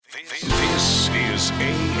is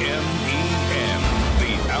AMEN,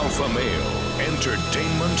 the Alpha Male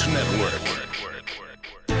Entertainment Network.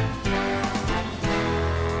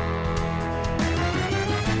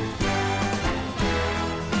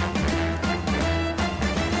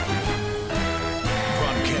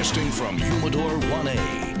 Broadcasting from Humidor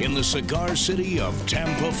 1A in the cigar city of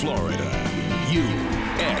Tampa, Florida,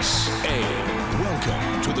 USA.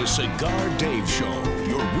 Welcome to the Cigar Dave Show,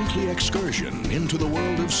 your weekly excursion into the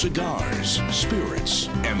world of cigars, spirits,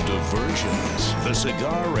 and diversions. The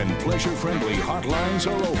cigar and pleasure-friendly hotlines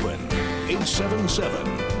are open.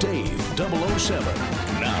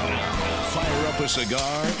 877-DAVE-007. Now, fire up a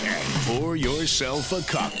cigar and pour yourself a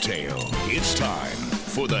cocktail. It's time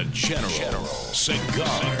for the General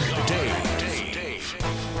Cigar Dave.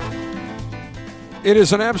 It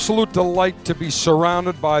is an absolute delight to be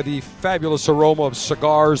surrounded by the fabulous aroma of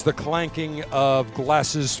cigars, the clanking of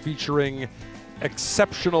glasses featuring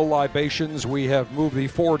exceptional libations. We have moved the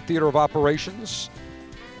Ford Theater of Operations.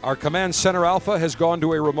 Our command center, Alpha, has gone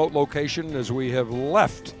to a remote location as we have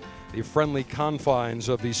left the friendly confines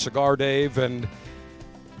of the Cigar Dave and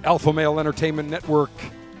Alpha Male Entertainment Network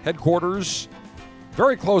headquarters,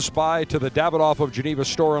 very close by to the Davidoff of Geneva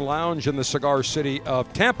Store and Lounge in the cigar city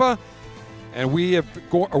of Tampa. And we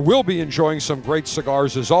will be enjoying some great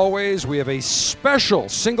cigars as always. We have a special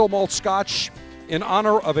single malt scotch in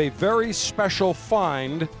honor of a very special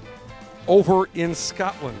find over in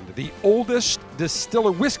Scotland. The oldest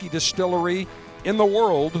whiskey distillery in the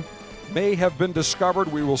world may have been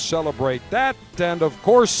discovered. We will celebrate that. And of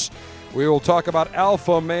course, we will talk about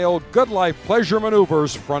Alpha Male Good Life Pleasure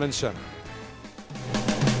Maneuvers front and center.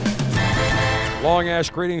 Long Ash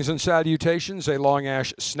greetings and salutations. A Long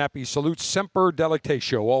Ash snappy salute. Semper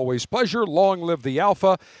Delectatio. Always pleasure. Long live the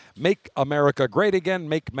Alpha. Make America great again.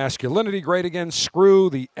 Make masculinity great again. Screw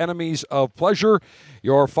the enemies of pleasure.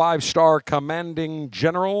 Your 5-star commanding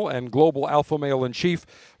general and global Alpha Male in Chief,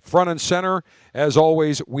 front and center. As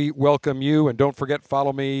always, we welcome you. And don't forget,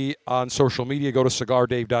 follow me on social media. Go to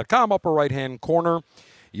cigardave.com, upper right-hand corner.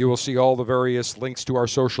 You will see all the various links to our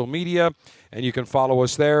social media, and you can follow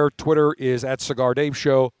us there. Twitter is at Cigar Dave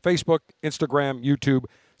Show, Facebook, Instagram, YouTube,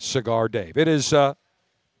 Cigar Dave. It is a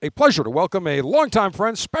pleasure to welcome a longtime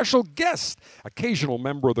friend, special guest, occasional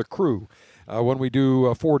member of the crew when we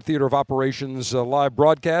do Ford Theater of Operations live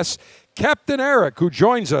broadcasts, Captain Eric, who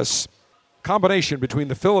joins us. Combination between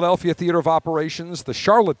the Philadelphia Theater of Operations, the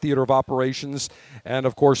Charlotte Theater of Operations, and,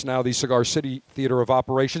 of course, now the Cigar City Theater of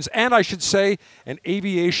Operations, and I should say an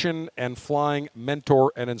aviation and flying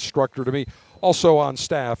mentor and instructor to me, also on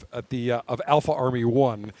staff at the of Alpha Army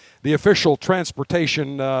One, the official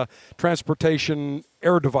transportation air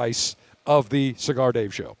device of the Cigar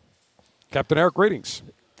Dave Show. Captain Eric, greetings.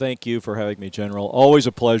 Thank you for having me, General. Always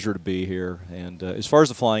a pleasure to be here, and as far as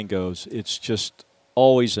the flying goes, it's just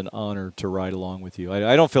always an honor to ride along with you.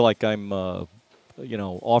 I don't feel like I'm,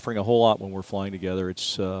 offering a whole lot when we're flying together.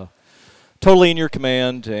 It's totally in your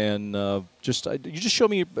command, and you just show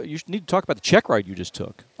me. You need to talk about the check ride you just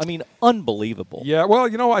took. I mean, unbelievable. Yeah,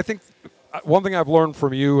 well, I think one thing I've learned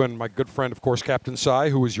from you and my good friend, of course, Captain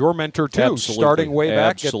Cy, who was your mentor too, Absolutely. Starting way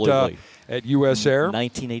back Absolutely. at U.S. Air,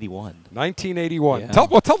 1981. 1981. Yeah.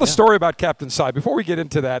 Tell the story about Captain Cy before we get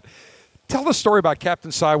into that. Tell the story about Captain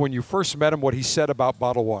Cy when you first met him, what he said about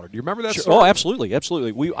bottled water. Do you remember that story? Oh, absolutely.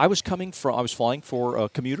 I was flying for a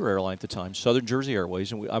commuter airline at the time, Southern Jersey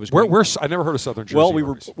Airways, and I never heard of Southern Jersey. Well,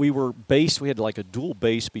 Airways. we were based. We had like a dual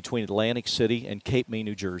base between Atlantic City and Cape May,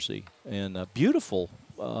 New Jersey, and a beautiful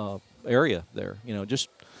area there. Just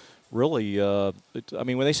really.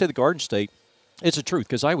 When they say the Garden State, it's the truth,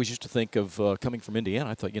 because I always used to think of coming from Indiana.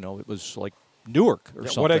 I thought it was like Newark or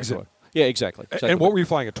something. What exit? Yeah, exactly. And what were you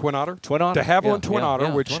flying, a Twin Otter? Twin Otter. De Havilland Twin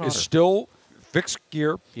Otter, which Twin is Otter. still fixed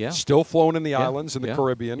gear, still flown in the islands in the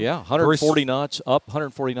Caribbean. Yeah, 140 knots up,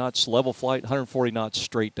 140 knots level flight, 140 knots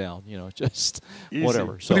straight down. Just easy.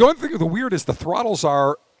 Whatever. So But the only thing the weird is the throttles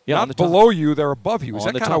are not the below you; they're above you. Is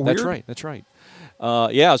that kind of weird? That's right.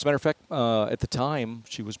 As a matter of fact, at the time,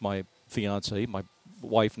 she was my fiance, my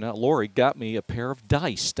wife now, Lori, got me a pair of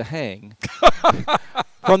dice to hang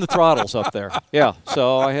from the throttles up there. Yeah,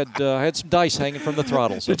 so I had some dice hanging from the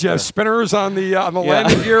throttles. Did you have spinners on the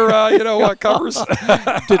landing gear covers?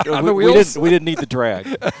 We didn't need the drag,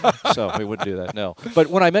 so we wouldn't do that. No, but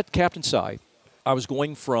when I met Captain Cy, I was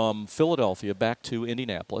going from Philadelphia back to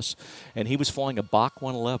Indianapolis, and he was flying a Bach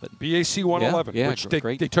 111. BAC 111, Yeah, which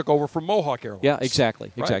great. they took over from Mohawk Airlines. Yeah,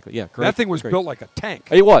 exactly. Right? Yeah, great. That thing was great. built like a tank.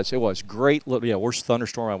 It was. Great. Worst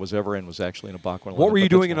thunderstorm I was ever in was actually in a Bach 111. What were you but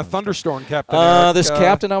doing that's in a one of thunderstorm, Captain Eric? This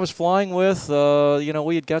captain I was flying with,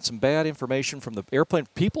 we had got some bad information from the airplane.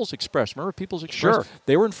 People's Express. Remember People's Express? Sure.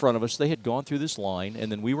 They were in front of us. They had gone through this line,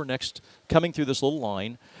 and then we were next coming through this little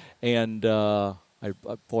line, and at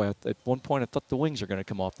one point I thought the wings are going to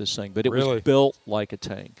come off this thing, but it Really? was built like a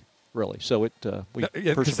tank, really. So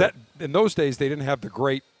Because in those days they didn't have the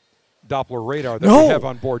great Doppler radar that No. we have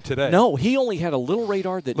on board today. No, he only had a little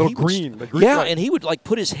radar that Little he green, would, the green light. and he would like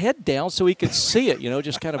put his head down so he could see it,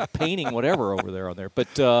 just kind of painting whatever over there on there.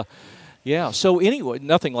 But so anyway,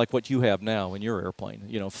 nothing like what you have now in your airplane.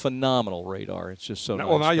 phenomenal radar. It's just so nice.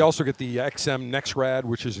 Well, now you also get the XM NexRad,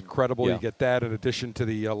 which is incredible. Yeah. You get that in addition to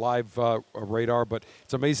the live radar, but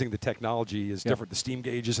it's amazing the technology is different, the steam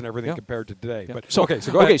gauges and everything Yeah. compared to today. Yeah. But so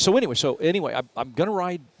go ahead. So anyway, I'm going to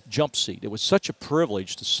ride jump seat. It was such a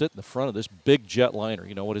privilege to sit in the front of this big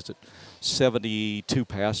jetliner. What is it? 72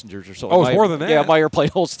 passengers or so. Oh, it's more than that. Yeah, my airplane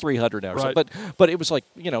holds 300 now. Right. But it was like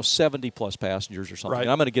 70 plus passengers or something. Right.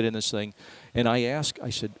 And I'm going to get in this thing, and I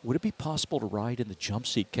said, would it be possible to ride in the jump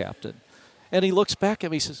seat, Captain? And he looks back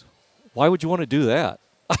at me, and says, why would you want to do that?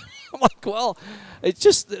 I'm like, well, it's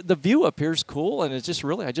just the view up here is cool, and it's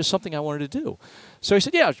just something I wanted to do. So he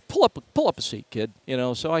said, yeah, pull up a seat, kid.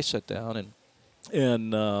 So I sat down,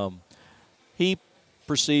 and he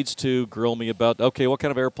proceeds to grill me about, okay, what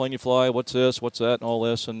kind of airplane you fly, what's this, what's that, and all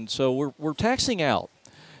this. And so we're taxiing out,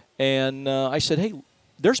 and I said, hey,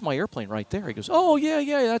 there's my airplane right there. He goes, oh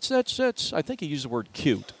yeah, that's. I think he used the word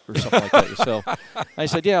cute or something like that. So I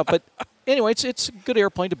said, yeah, but anyway, it's a good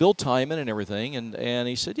airplane to build time in and everything. And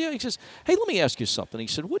he said, yeah. He says, hey, let me ask you something. He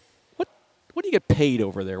said, what do you get paid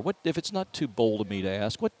over there? What, if it's not too bold of me to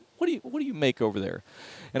ask, what do you make over there?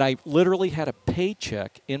 And I literally had a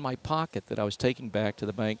paycheck in my pocket that I was taking back to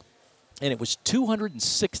the bank, and it was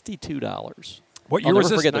 $262. What year was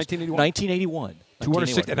this? 1981? 1981.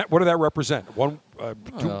 260. And what did that represent?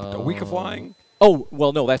 A week of flying? Oh,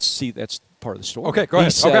 well, no, that's part of the story. Okay, go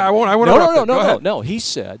ahead. Said, okay, I won't interrupt you. Go ahead. No. He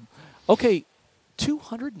said, okay,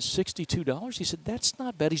 $262. He said, that's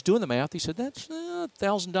not bad. He's doing the math. He said, that's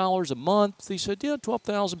 $1,000 a month. He said, yeah,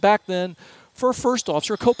 $12,000 back then for a first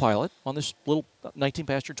officer, a co-pilot on this little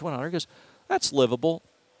 19-passenger twin otter. He goes, that's livable.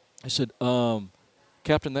 I said,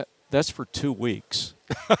 Captain, that's for 2 weeks.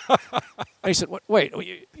 And he said, wait,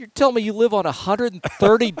 you're telling me you live on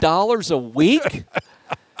 $130 a week?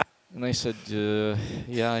 And I said,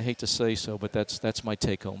 yeah, I hate to say so, but that's my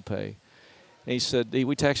take-home pay. And he said,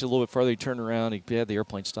 we taxied a little bit farther. He turned around. He had the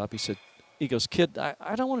airplane stop. He goes, kid,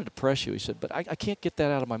 I don't want to depress you. He said, but I can't get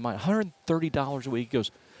that out of my mind. $130 a week. He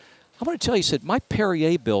goes, I'm going to tell you, he said, my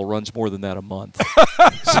Perrier bill runs more than that a month.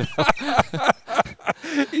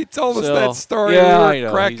 He told us that story. Yeah, we were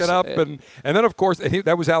cracking up. And then, of course,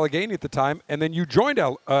 that was Allegheny at the time. And then you joined,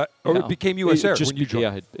 it became U.S. Air when you joined.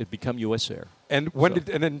 Yeah, it became U.S. Air. And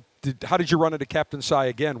how did you run into Captain Sy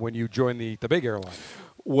again when you joined the big airline?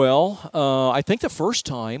 Well, I think the first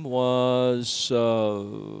time was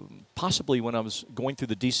possibly when I was going through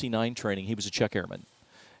the DC-9 training. He was a check airman.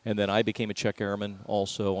 And then I became a check airman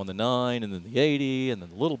also on the 9 and then the 80 and then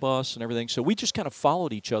the little bus and everything. So we just kind of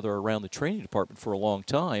followed each other around the training department for a long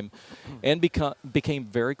time and became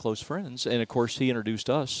very close friends. And, of course, he introduced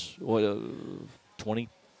us, 20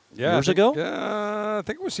 years ago? I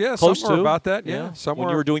think it was, close somewhere to about that. Yeah, somewhere.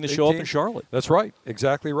 When you were doing the show up in Charlotte. That's right.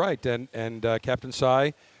 Exactly right. And Captain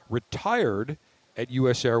Sy retired at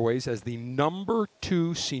U.S. Airways as the number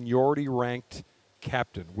 2 seniority ranked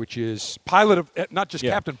captain, which is pilot of not just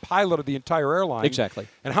captain, pilot of the entire airline. Exactly.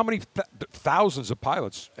 And how many thousands of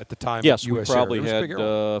pilots at the time? Yes, at US we probably Air?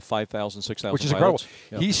 had 5,000, 6,000 which is pilots.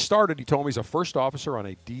 incredible. Yeah. He told me, he's a first officer on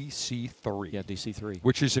a DC-3. Yeah, DC-3.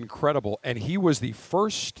 Which is incredible. And he was the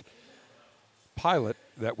first pilot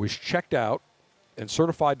that was checked out and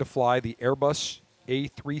certified to fly the Airbus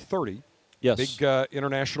A330. Yes. Big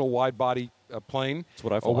international wide-body plane. That's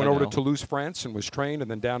what I fly went over now. to Toulouse, France, and was trained, and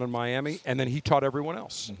then down in Miami, and then he taught everyone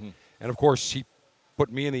else. Mm-hmm. And, of course, he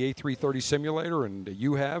put me in the A330 simulator, and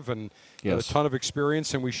you have, and got a ton of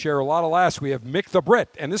experience, and we share a lot of laughs. We have Mick the Brit,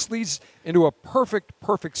 and this leads into a perfect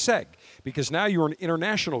seg, because now you're an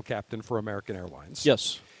international captain for American Airlines.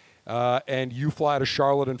 Yes. And you fly to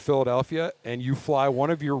Charlotte and Philadelphia, and you fly, one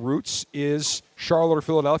of your routes is Charlotte or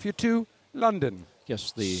Philadelphia to London.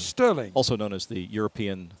 Yes, Sterling. Also known as the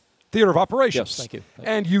European Theater of Operations. Yes, thank you.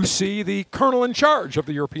 And you see the colonel in charge of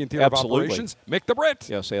the European Theater Absolutely. of Operations, Mick the Brit.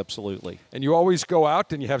 Yes, absolutely. And you always go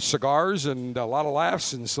out and you have cigars and a lot of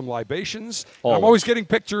laughs and some libations. And I'm Always. always getting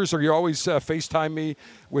pictures, or you always FaceTime me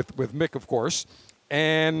with Mick, of course.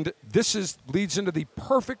 And this leads into the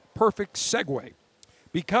perfect segue,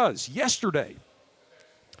 because yesterday,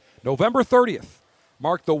 November 30th,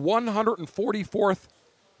 marked the 144th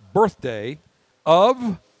birthday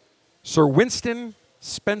of Sir Winston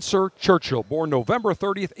Spencer Churchill, born November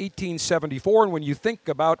 30th, 1874. And when you think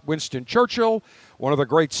about Winston Churchill, one of the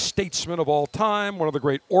great statesmen of all time, one of the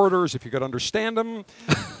great orators, if you could understand him,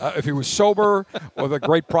 if he was sober, or the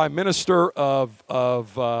great prime minister of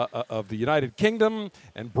the United Kingdom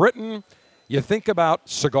and Britain, you think about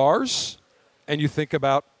cigars and you think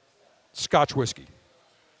about Scotch whiskey.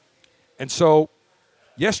 And so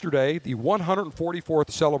yesterday, the 144th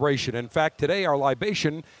celebration. In fact, today our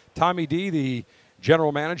libation, Tommy D., the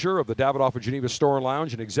General Manager of the Davidoff of Geneva Store and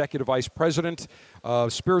Lounge and Executive Vice President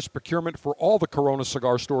of Spirits Procurement for all the Corona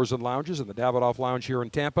cigar stores and lounges in the Davidoff Lounge here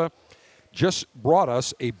in Tampa, just brought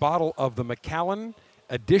us a bottle of the Macallan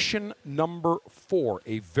Edition Number 4,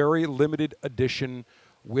 a very limited edition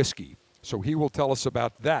whiskey. So he will tell us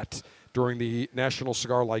about that during the National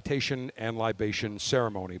Cigar Litation and Libation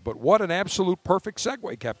Ceremony. But what an absolute perfect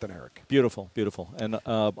segue, Captain Eric. Beautiful, beautiful. And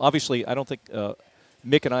obviously, I don't think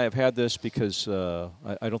Mick and I have had this because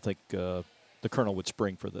I don't think the Colonel would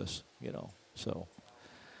spring for this, so.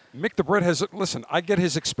 Mick the Brit has, listen, I get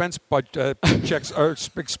his expense checks or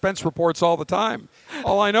expense reports all the time.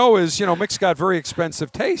 All I know is, Mick's got very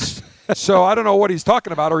expensive taste. So I don't know what he's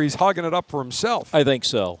talking about, or he's hogging it up for himself. I think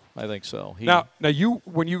so. Now you,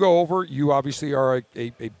 when you go over, you obviously are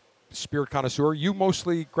a spirit connoisseur. You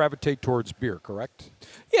mostly gravitate towards beer, correct?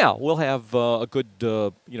 Yeah, we'll have a good,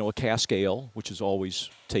 a cask ale, which is always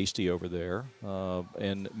tasty over there.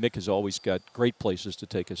 And Mick has always got great places to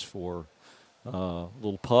take us for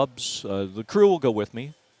little pubs. The crew will go with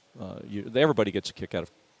me. Everybody gets a kick out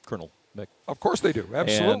of Colonel Mick. Of course they do,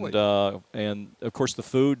 absolutely. And of course the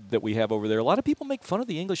food that we have over there. A lot of people make fun of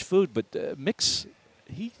the English food, but Mick's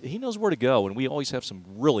he knows where to go, and we always have some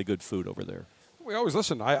really good food over there. We always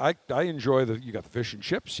listen. I enjoy you got the fish and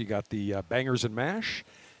chips, you got the bangers and mash,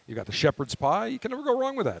 you got the shepherd's pie. You can never go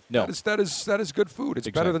wrong with that. No. That is good food. It's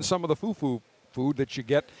better than some of the foo-foo food that you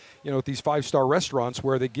get, at these 5-star restaurants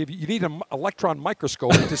where they give you need an electron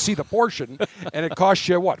microscope to see the portion, and it costs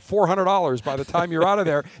you $400 by the time you're out of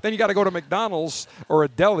there. Then you got to go to McDonald's or a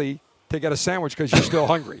deli to get a sandwich because you're still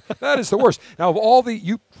hungry. That is the worst. Now,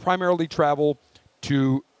 you primarily travel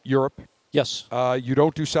to Europe. Yes. You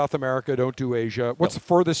don't do South America, don't do Asia. What's the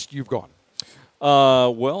furthest you've gone?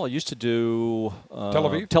 Well, I used to do Tel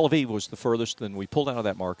Aviv. Tel Aviv was the furthest, then we pulled out of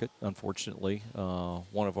that market, unfortunately.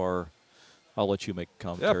 One of our I'll let you make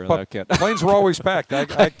commentary on that. I can't. Planes were always packed. I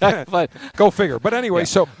can't. But, go figure. But anyway, yeah.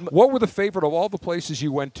 So what were the favorite of all the places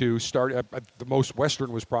you went to? The most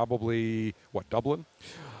Western was probably, Dublin?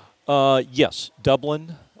 Yes,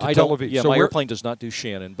 Dublin. Tel Aviv. Yeah, so my airplane does not do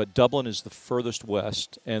Shannon, but Dublin is the furthest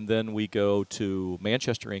west, and then we go to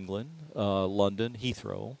Manchester, England, London,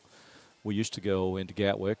 Heathrow. We used to go into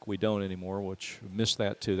Gatwick. We don't anymore, which missed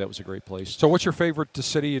that too. That was a great place. So what's your favorite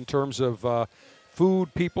city in terms of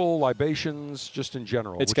food, people, libations, just in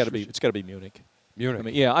general? It's got to be Munich.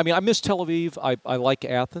 Munich. I miss Tel Aviv. I like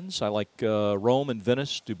Athens. I like Rome and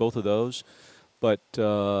Venice. Do both of those. But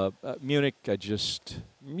Munich,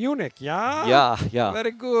 Munich, yeah? Yeah.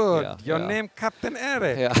 Very good. Yeah, Your yeah. name, Captain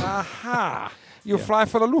Eric. Yeah. Aha. You fly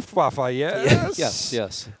for the Luftwaffe, yes?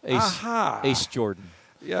 Yes. Aha. Ace Jordan.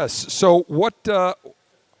 Yes. So what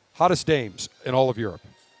hottest dames in all of Europe?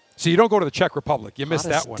 So you don't go to the Czech Republic. You missed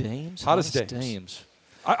that one. Hottest dames.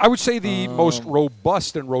 I would say the most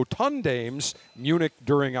robust and rotund dames, Munich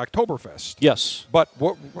during Oktoberfest. Yes. But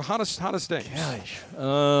what hottest dames? Gosh.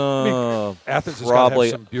 Athens has got to have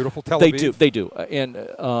some beautiful. Tel Aviv. They do. And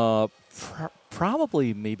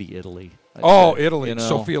probably maybe Italy. Italy.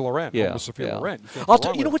 Sophia Loren. Yeah. Sophia Loren.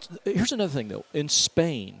 Here's another thing, though. In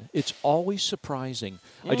Spain, it's always surprising.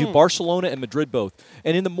 I do Barcelona and Madrid both.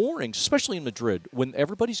 And in the mornings, especially in Madrid, when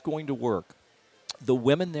everybody's going to work, the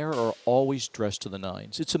women there are always dressed to the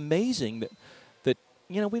nines. It's amazing that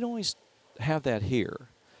we don't always have that here.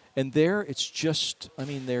 And there, it's just,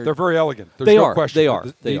 they're very elegant. There's no question. They are.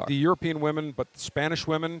 The European women, but the Spanish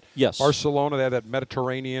women. Yes. Barcelona, they have that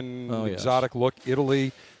Mediterranean exotic look.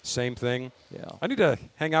 Italy, same thing. Yeah. I need to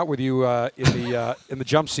hang out with you in the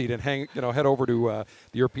jump seat and head over to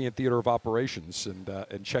the European Theater of Operations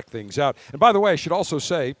and check things out. And by the way, I should also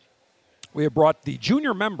say, We have brought the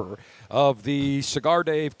junior member of the Cigar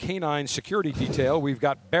Dave Canine Security Detail. We've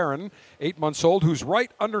got Baron, 8 months old, who's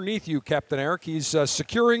right underneath you, Captain Eric. He's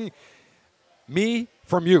securing me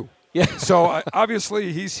from you. Yeah. So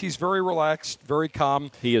obviously he's very relaxed, very calm.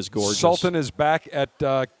 He is gorgeous. Sultan is back at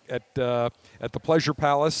the Pleasure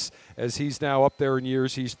Palace as he's now up there in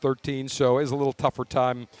years. He's 13, so it's a little tougher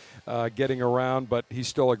time getting around, but he's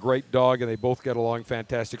still a great dog, and they both get along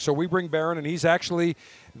fantastic. So we bring Baron, and he's actually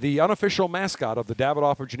the unofficial mascot of the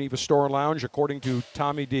Davidoff of Geneva Store and Lounge, according to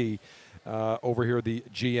Tommy D. Over here, the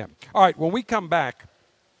GM. All right, when we come back,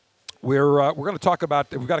 we're going to talk about.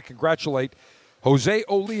 We've got to congratulate Jose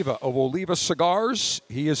Oliva of Oliva Cigars.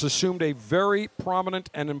 He has assumed a very prominent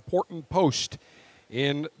and important post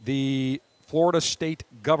in the Florida state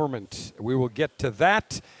government. We will get to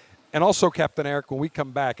that. And also, Captain Eric, when we come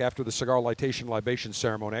back after the cigar litation libation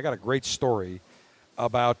ceremony, I got a great story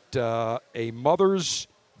about a mother's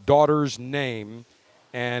daughter's name,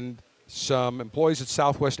 and some employees at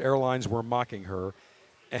Southwest Airlines were mocking her.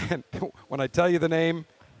 And when I tell you the name,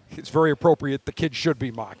 it's very appropriate. The kid should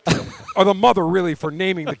be mocked. Or the mother, really, for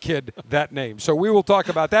naming the kid that name. So we will talk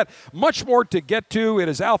about that. Much more to get to. It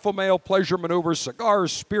is Alpha Male Pleasure Maneuvers,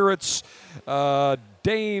 cigars, spirits,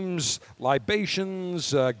 dames,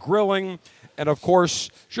 libations, grilling, and, of course,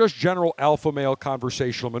 just general alpha male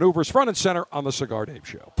conversational maneuvers front and center on the Cigar Dave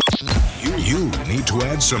Show. You need to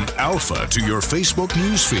add some alpha to your Facebook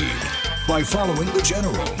newsfeed. By following The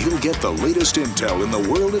General, you'll get the latest intel in the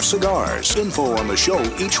world of cigars, info on the show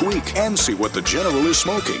each week, and see what The General is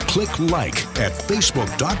smoking. Click like at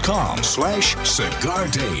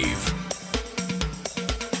facebook.com/CigarDave.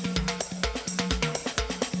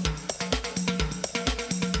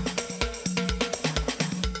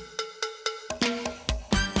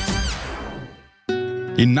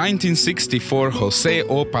 In 1964, Jose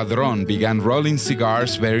O. Padron began rolling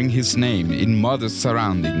cigars bearing his name in modest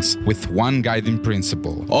surroundings with one guiding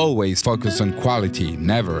principle: always focus on quality,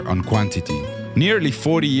 never on quantity. Nearly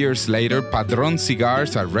 40 years later, Padron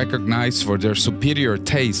cigars are recognized for their superior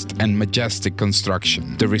taste and majestic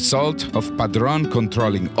construction, the result of Padron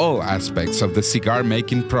controlling all aspects of the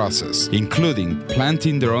cigar-making process, including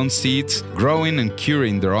planting their own seeds, growing and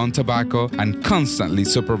curing their own tobacco, and constantly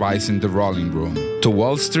supervising the rolling room. To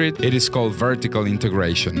Wall Street, it is called vertical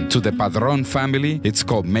integration. To the Padron family, it's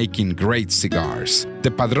called making great cigars.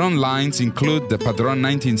 The Padron lines include the Padron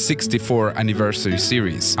 1964 Anniversary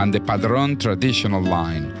Series and the Padron Traditional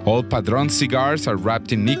line. All Padron cigars are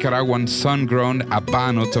wrapped in Nicaraguan sun-grown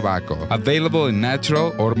Habano tobacco, available in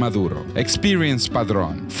natural or Maduro. Experience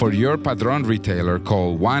Padron. For your Padron retailer,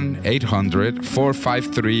 call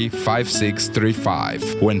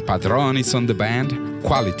 1-800-453-5635. When Padron is on the band,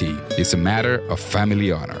 quality is a matter of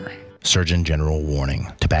family honor. Surgeon General warning: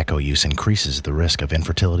 tobacco use increases the risk of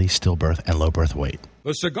infertility, stillbirth, and low birth weight.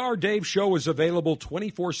 The Cigar Dave Show is available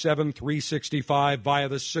 24/7, 365 via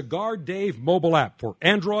the Cigar Dave mobile app for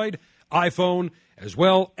Android, iPhone, as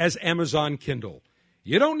well as Amazon Kindle.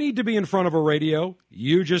 You don't need to be in front of a radio.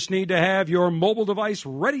 You just need to have your mobile device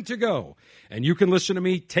ready to go. And you can listen to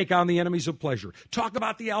me take on the enemies of pleasure, talk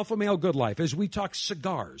about the alpha male good life as we talk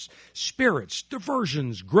cigars, spirits,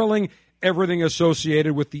 diversions, grilling, everything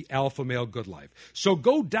associated with the alpha male good life. So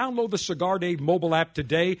go download the Cigar Dave mobile app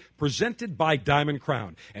today, presented by Diamond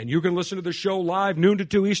Crown. And you can listen to the show live, noon to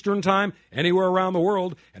 2 Eastern time, anywhere around the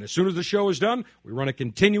world. And as soon as the show is done, we run a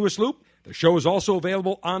continuous loop. The show is also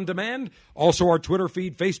available on demand, also our Twitter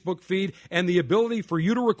feed, Facebook feed, and the ability for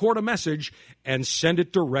you to record a message and send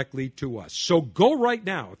it directly to us. So go right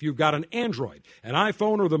now. If you've got an Android, an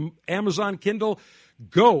iPhone, or the Amazon Kindle,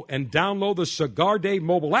 go and download the Cigar Dave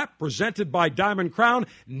mobile app presented by Diamond Crown.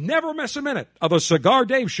 Never miss a minute of the Cigar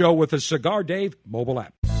Dave Show with the Cigar Dave mobile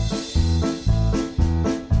app.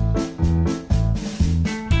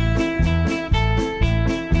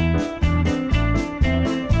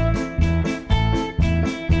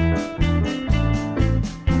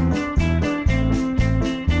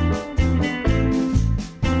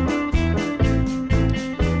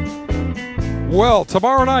 Well,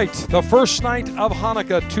 tomorrow night, the first night of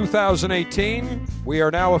Hanukkah 2018. We are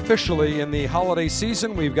now officially in the holiday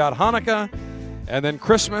season. We've got Hanukkah, and then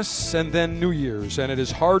Christmas, and then New Year's. And it is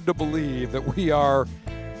hard to believe that we are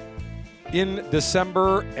in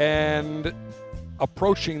December and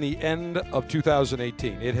approaching the end of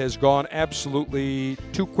 2018. It has gone absolutely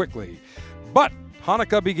too quickly. But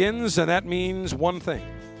Hanukkah begins, and that means one thing.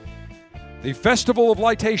 The Festival of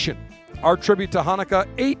Litation, our tribute to Hanukkah,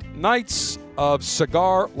 8 nights of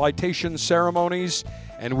cigar litation ceremonies,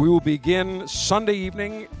 And we will begin Sunday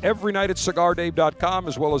evening every night at CigarDave.com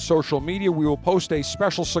as well as social media. We will post a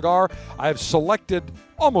special cigar. I have selected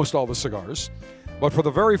almost all the cigars. But for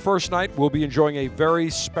the very first night, we'll be enjoying a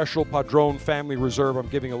very special Padron Family Reserve. I'm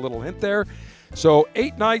giving a little hint there. So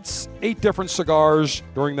 8 nights, 8 different cigars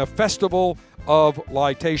during the Festival of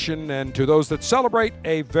Lightation. And to those that celebrate,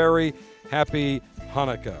 a very happy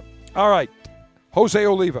Hanukkah. All right, Jose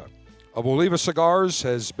Oliva of Oliva Cigars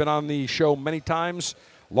has been on the show many times.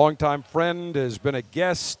 Longtime friend, has been a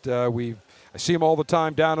guest. I see him all the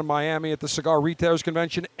time down in Miami at the Cigar Retailers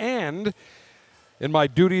Convention, and in my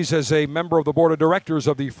duties as a member of the board of directors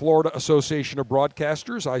of the Florida Association of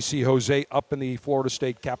Broadcasters, I see Jose up in the Florida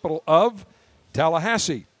state capital of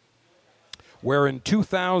Tallahassee, where in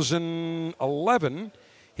 2011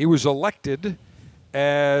 he was elected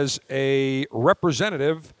as a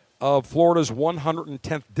representative of Florida's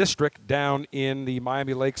 110th district down in the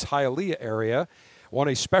Miami Lakes Hialeah area. Won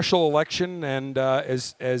a special election, and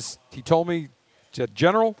as he told me, said,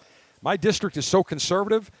 General, my district is so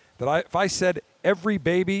conservative that if I said every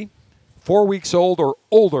baby 4 weeks old or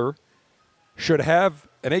older should have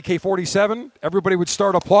an AK-47, everybody would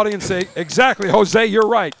start applauding and say, exactly, Jose, you're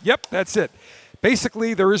right. Yep, that's it.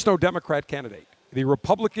 Basically, there is no Democrat candidate. The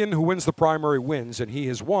Republican who wins the primary wins, and he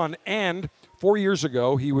has won. And 4 years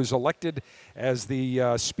ago, he was elected as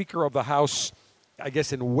the Speaker of the House, I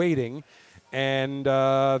guess, in waiting. And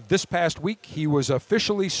this past week, he was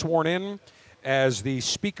officially sworn in as the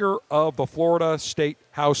Speaker of the Florida State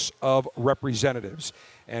House of Representatives.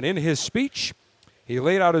 And in his speech, he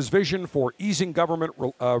laid out his vision for easing government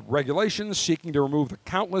regulations, seeking to remove the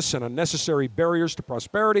countless and unnecessary barriers to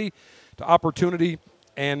prosperity, to opportunity,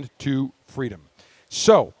 and to freedom.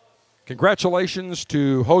 So, congratulations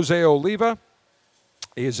to Jose Oliva.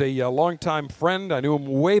 He is a longtime friend. I knew him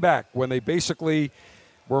way back when they basically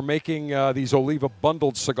were making these Oliva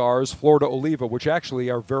bundled cigars, Florida Oliva, which actually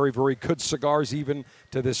are very, very good cigars even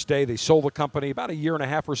to this day. They sold the company about a year and a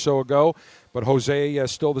half or so ago, but Jose is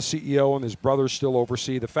still the CEO and his brothers still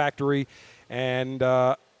oversee the factory. And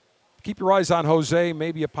keep your eyes on Jose,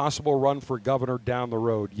 maybe a possible run for governor down the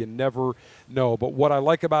road. You never know. But what I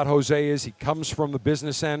like about Jose is he comes from the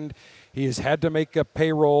business end. He has had to make a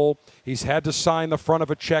payroll. He's had to sign the front of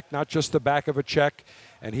a check, not just the back of a check.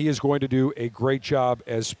 And he is going to do a great job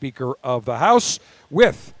as Speaker of the House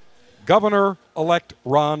with Governor-elect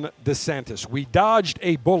Ron DeSantis. We dodged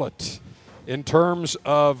a bullet in terms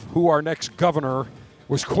of who our next governor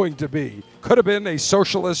was going to be. Could have been a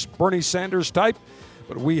socialist Bernie Sanders type,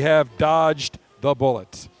 but we have dodged the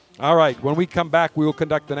bullet. All right, when we come back, we will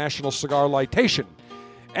conduct the National Cigar Lightation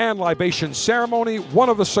and Libation Ceremony. One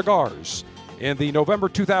of the cigars in the November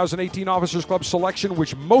 2018 Officers Club selection,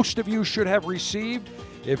 which most of you should have received.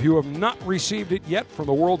 If you have not received it yet from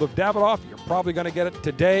the world of Davidoff, you're probably going to get it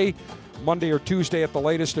today, Monday or Tuesday at the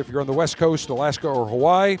latest if you're on the West Coast, Alaska, or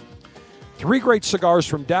Hawaii. 3 great cigars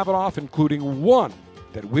from Davidoff, including one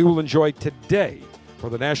that we will enjoy today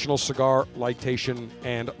for the National Cigar Lightation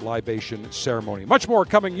and Libation Ceremony. Much more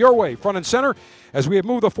coming your way, front and center, as we have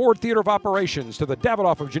moved the Ford Theater of Operations to the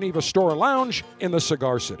Davidoff of Geneva Store and Lounge in the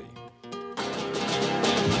Cigar City.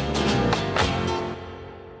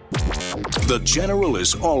 The General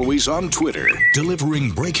is always on Twitter, delivering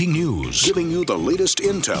breaking news, giving you the latest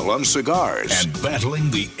intel on cigars, and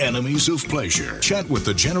battling the enemies of pleasure. Chat with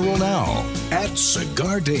the General now at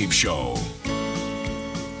Cigar Dave Show.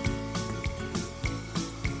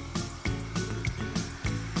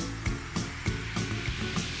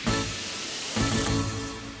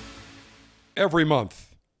 Every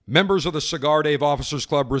month, members of the Cigar Dave Officers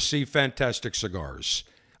Club receive fantastic cigars.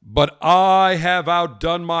 But I have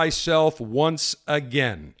outdone myself once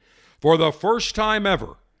again. For the first time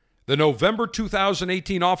ever, the November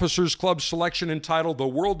 2018 Officers Club selection entitled The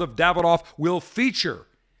World of Davidoff will feature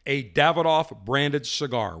a Davidoff branded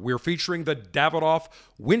cigar. We're featuring the Davidoff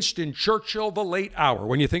Winston Churchill The Late Hour.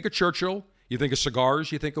 When you think of Churchill, you think of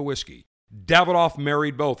cigars, you think of whiskey. Davidoff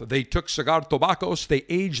married both. They took Cigar Tobacos, they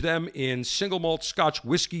aged them in single malt Scotch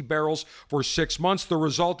whiskey barrels for 6 months. The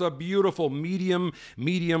result, a beautiful, medium,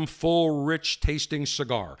 full, rich tasting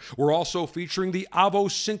cigar. We're also featuring the Avo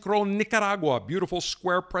Syncro Nicaragua, beautiful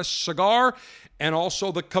square press cigar, and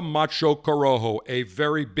also the Camacho Corojo, a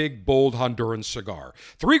very big, bold Honduran cigar.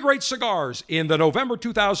 3 great cigars in the November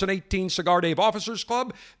 2018 Cigar Dave Officers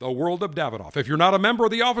Club, the World of Davidoff. If you're not a member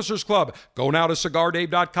of the Officers Club, go now to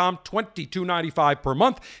CigarDave.com, $22.95 per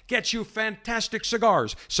month. Gets you fantastic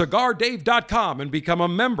cigars. CigarDave.com and become a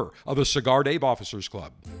member of the Cigar Dave Officers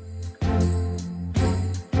Club.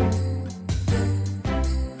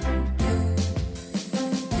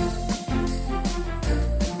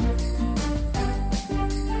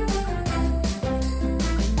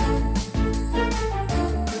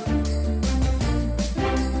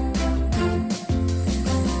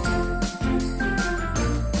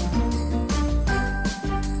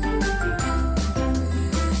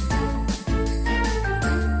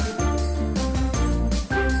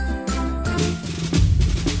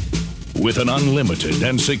 with an unlimited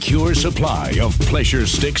and secure supply of pleasure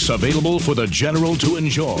sticks available for the general to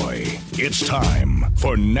enjoy. It's time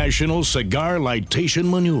for National Cigar Lightation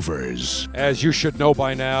Maneuvers. As you should know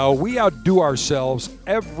by now, we outdo ourselves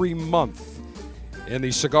every month in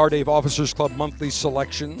the Cigar Dave Officers Club monthly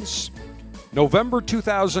selections. November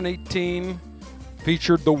 2018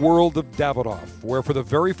 featured the World of Davidoff, where for the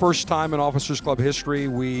very first time in Officers Club history,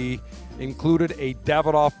 we included a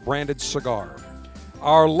Davidoff branded cigar.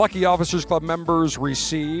 Our lucky Officers Club members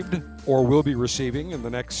received, or will be receiving in the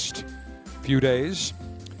next few days,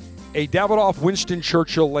 a Davidoff Winston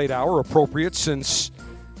Churchill Late Hour, appropriate since,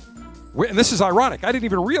 and this is ironic, I didn't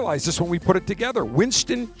even realize this when we put it together.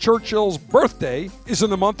 Winston Churchill's birthday is in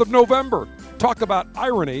the month of November. Talk about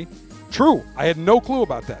irony. True, I had no clue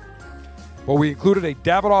about that. Well, we included a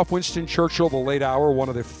Davidoff Winston Churchill, the Late Hour, one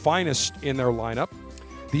of the finest in their lineup.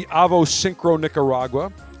 The Avo Syncro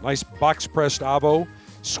Nicaragua, nice box-pressed Avo,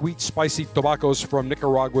 sweet, spicy tobaccos from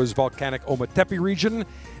Nicaragua's volcanic Ometepe region,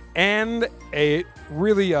 and a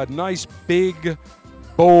nice, big,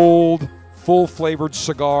 bold, full-flavored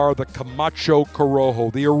cigar, the Camacho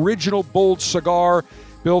Corojo, the original bold cigar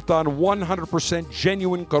built on 100%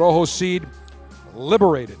 genuine Corojo seed,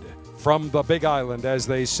 liberated from the Big Island, as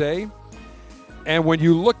they say. And when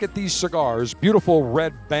you look at these cigars, beautiful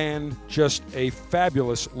red band, just a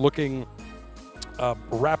fabulous looking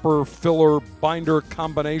wrapper, filler, binder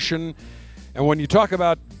combination. And when you talk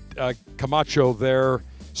about Camacho, their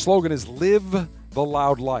slogan is "Live the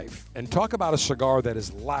Loud Life." And talk about a cigar that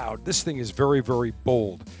is loud. This thing is very, very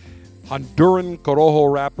bold. Honduran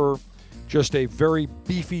Corojo wrapper, just a very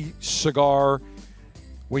beefy cigar.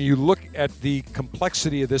 When you look at the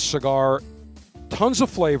complexity of this cigar, tons of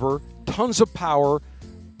flavor, tons of power,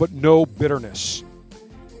 but no bitterness.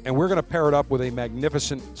 And we're going to pair it up with a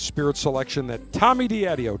magnificent spirit selection that Tommy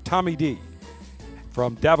Diadio, Tommy D,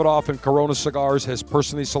 from Davidoff and Corona Cigars, has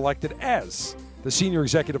personally selected as the Senior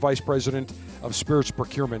Executive Vice President of Spirits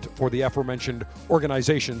Procurement for the aforementioned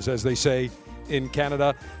organizations, as they say in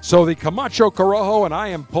Canada. So the Camacho Corojo, and I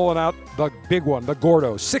am pulling out the big one, the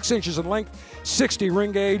Gordo. 6 inches in length, 60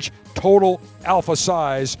 ring gauge, total alpha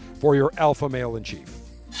size for your alpha male in chief.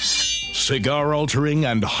 Cigar-altering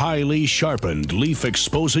and highly sharpened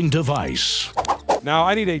leaf-exposing device. Now,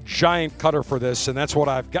 I need a giant cutter for this, and that's what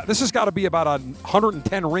I've got. This has got to be about a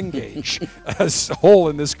 110 ring gauge as hole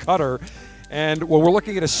in this cutter. And when we're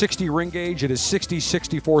looking at a 60 ring gauge, it is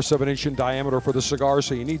 60/64 of an inch in diameter for the cigar,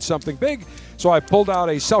 so you need something big. So I pulled out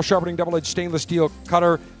a self-sharpening double-edged stainless steel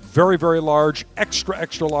cutter, very, very large, extra,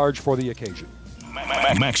 extra large for the occasion.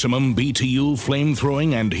 Maximum BTU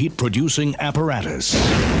flame-throwing and heat-producing apparatus.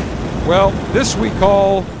 Well, this we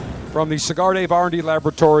call, from the Cigar Dave R&D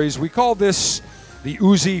Laboratories, we call this the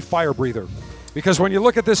Uzi Fire Breather. Because when you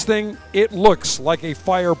look at this thing, it looks like a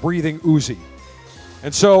fire-breathing Uzi.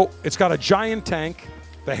 And so it's got a giant tank.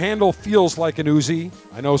 The handle feels like an Uzi.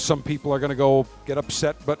 I know some people are going to go get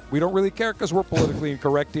upset, but we don't really care because we're politically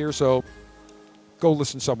incorrect here, so go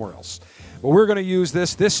listen somewhere else. But we're going to use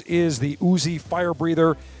this. This is the Uzi Fire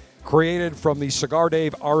Breather, created from the Cigar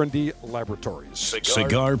Dave R&D Laboratories.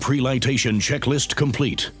 Cigar pre-lightation checklist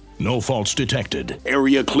complete. No faults detected.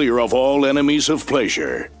 Area clear of all enemies of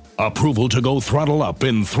pleasure. Approval to go throttle up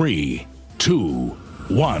in 3, 2,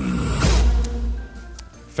 1.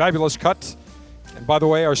 Fabulous cut. And by the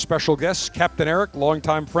way, our special guest, Captain Eric,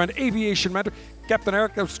 longtime friend, aviation mentor. Captain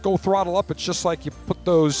Eric, let's go throttle up. It's just like you put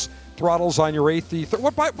those throttles on your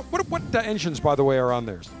what engines, by the way, are on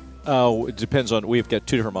theirs? It depends on. We've got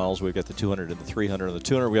 2 different models. We've got the 200 and the 300. On the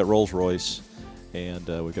 200, we've got Rolls-Royce, and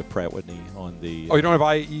we've got Pratt Whitney on the. Oh, you don't have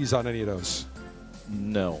IEs on any of those?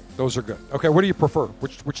 No. Those are good. Okay, what do you prefer?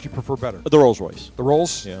 Which do you prefer better? The Rolls-Royce. The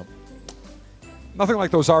Rolls? Yeah. Nothing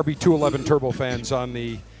like those RB211 turbofans on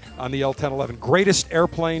the L1011. Greatest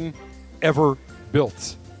airplane ever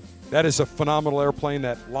built. That is a phenomenal airplane,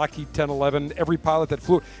 that Lockheed 1011. Every pilot that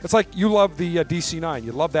flew. It's like you love the DC-9.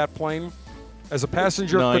 You love that plane. As a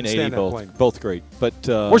passenger, couldn't stand that plane. Both great. But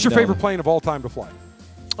what's your favorite plane of all time to fly?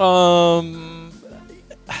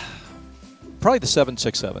 Probably the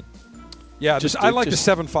 767. Yeah, I like the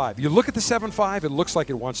 7.5. You look at the 7.5, it looks like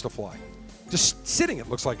it wants to fly. Just sitting, it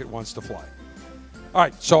looks like it wants to fly. All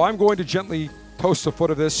right, so I'm going to gently toast the foot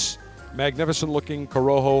of this magnificent-looking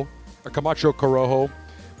Camacho Corojo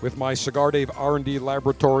with my Cigar Dave R&D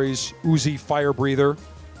Laboratories Uzi Fire Breather.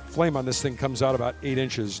 Flame on this thing comes out about 8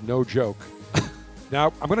 inches, no joke.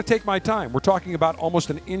 Now, I'm going to take my time. We're talking about almost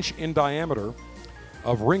an inch in diameter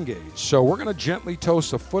of ring gauge. So we're going to gently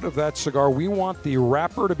toast the foot of that cigar. We want the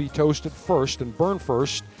wrapper to be toasted first and burn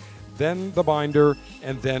first, then the binder,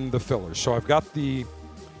 and then the filler. So I've got the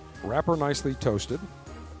wrapper nicely toasted.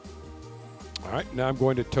 All right, now I'm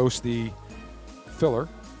going to toast the filler,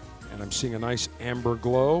 and I'm seeing a nice amber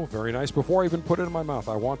glow. Very nice. Before I even put it in my mouth,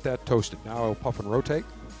 I want that toasted. Now I'll puff and rotate.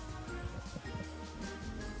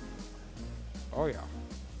 Oh, yeah.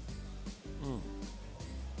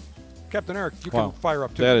 Captain Eric, you can fire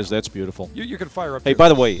up, too. That's beautiful. You can fire up, Hey, too. by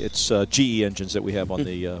the way, it's GE engines that we have on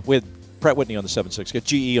the with Pratt Whitney on the 7.6. Get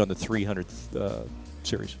GE on the 300th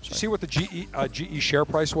series. Sorry. See what the GE share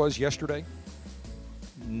price was yesterday?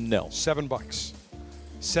 No. $7.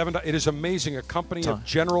 It is amazing. A company of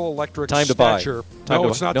General Electric Time to buy. stature. Time no, to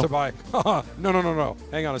it's buy. not to buy. No.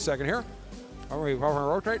 Hang on a second here. All right,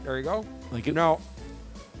 rotate. There you go. Thank you. Now,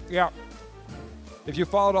 yeah. If you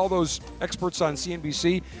followed all those experts on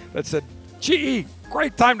CNBC that said, GE,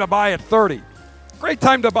 great time to buy at 30. Great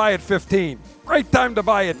time to buy at 15. Great time to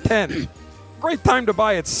buy at 10. Great time to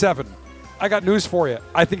buy at 7. I got news for you.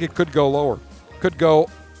 I think it could go lower. Could go,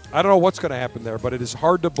 I don't know what's going to happen there, but it is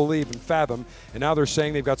hard to believe and fathom. And now they're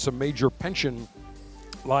saying they've got some major pension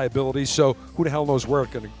liabilities, so who the hell knows where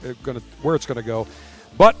it's going to go.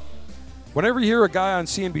 But whenever you hear a guy on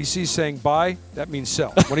CNBC saying buy, that means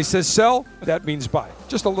sell. When he says sell, that means buy.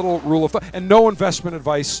 Just a little rule of thumb. And no investment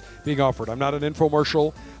advice being offered. I'm not an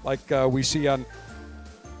infomercial like we see on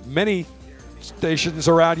many stations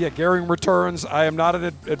around you. Gearing returns. I am not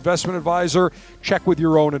an investment advisor. Check with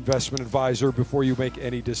your own investment advisor before you make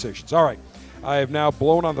any decisions. All right. I have now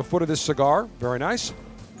blown on the foot of this cigar. Very nice.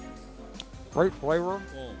 Great flavor.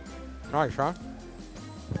 Nice, huh?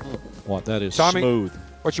 Wow, that is Tommy, smooth.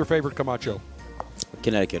 What's your favorite Camacho?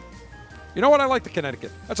 Connecticut. You know what? I like the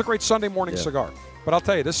Connecticut. That's a great Sunday morning cigar. But I'll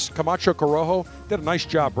tell you, this Camacho Corojo did a nice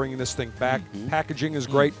job bringing this thing back. Packaging is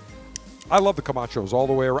great. I love the Camachos all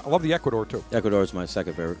the way around. I love the Ecuador, too. Ecuador is my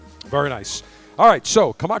second favorite. Very nice. All right,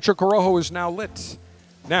 so Camacho Corojo is now lit.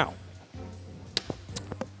 Now,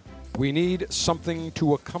 we need something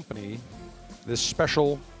to accompany this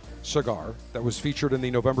special cigar that was featured in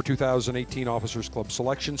the November 2018 Officers Club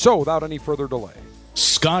selection. So, without any further delay,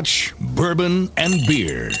 Scotch, bourbon, and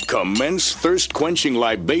beer. Commence thirst-quenching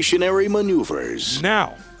libationary maneuvers.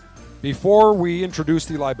 now, before we introduce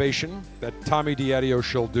the libation that Tommy Diadio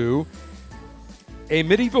shall do, a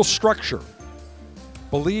medieval structure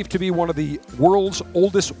believed to be one of the world's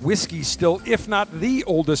oldest whiskey still, if not the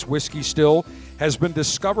oldest whiskey still, has been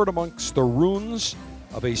discovered amongst the ruins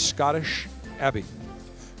of a Scottish abbey.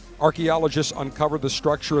 Archaeologists uncovered the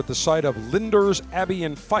structure at the site of Linders Abbey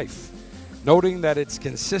in Fife, noting that it's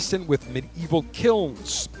consistent with medieval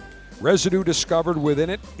kilns. Residue discovered within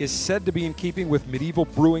it is said to be in keeping with medieval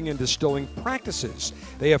brewing and distilling practices.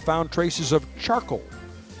 They have found traces of charcoal,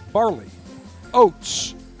 barley,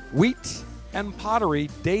 oats, wheat, and pottery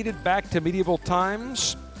dated back to medieval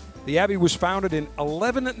times. The abbey was founded in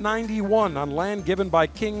 1191 on land given by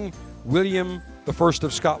King William I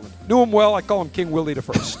of Scotland. Knew him well, I call him King Willie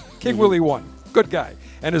I. King Willie I, good guy.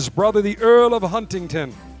 And his brother, the Earl of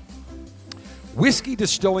Huntington. Whiskey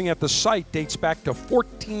distilling at the site dates back to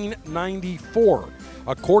 1494,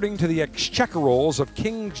 according to the Exchequer Rolls of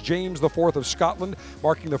King James IV of Scotland,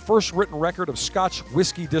 marking the first written record of Scotch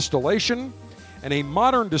whiskey distillation. And a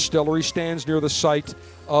modern distillery stands near the site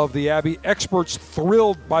of the abbey. Experts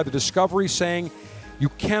thrilled by the discovery, saying you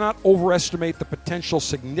cannot overestimate the potential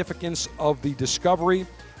significance of the discovery.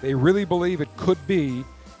 They really believe it could be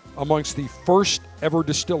amongst the first ever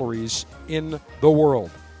distilleries in the world.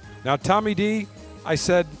 Now, Tommy D, I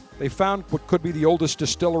said they found what could be the oldest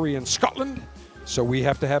distillery in Scotland, so we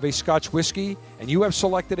have to have a Scotch whiskey, and you have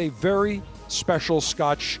selected a very special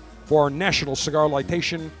Scotch for our National Cigar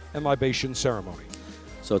Litation and Libation Ceremony.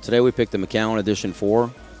 So today we picked the Macallan Edition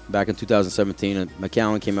 4. Back in 2017, and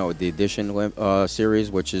Macallan came out with the Edition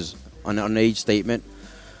series, which is an unaged statement.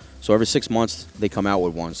 So every 6 months, they come out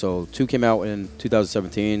with one. So 2 came out in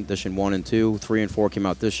 2017, Edition 1 and 2. 3 and 4 came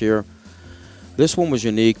out this year. This one was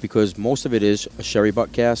unique because most of it is a sherry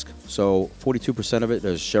butt cask. So 42% of it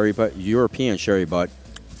is sherry butt, European sherry butt.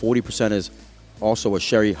 40% is also a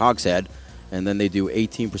sherry hogshead. And then they do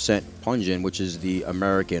 18% pungent, which is the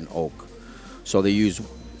American oak. So they use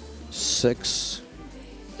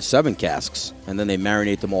 7 casks, and then they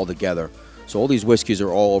marinate them all together. So all these whiskeys are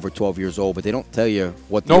all over 12 years old, but they don't tell you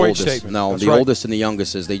what the oldest. Statement. No, That's the right. oldest and the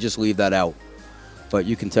youngest is. They just leave that out. But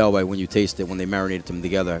you can tell by when you taste it when they marinate them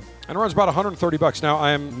together. And it runs about $130.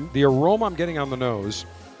 Now, the aroma I'm getting on the nose,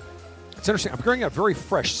 it's interesting. I'm getting it very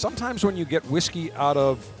fresh. Sometimes when you get whiskey out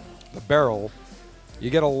of the barrel, you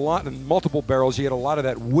get a lot, in multiple barrels, you get a lot of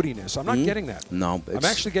that woodiness. I'm not getting that. No. I'm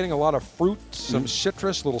actually getting a lot of fruit, some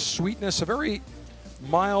citrus, a little sweetness, a very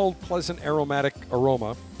mild, pleasant, aromatic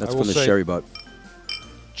aroma. That's I will from the say, sherry butt.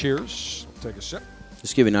 Cheers. Take a sip.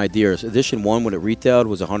 Just to give you an idea, edition 1 when it retailed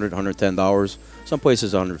was $100, $110. Some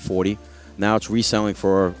places $140. Now it's reselling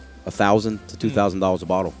for $1,000 to $2,000 a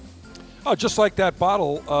bottle. Oh, just like that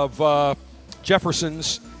bottle of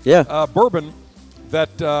Jefferson's bourbon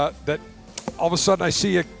that all of a sudden I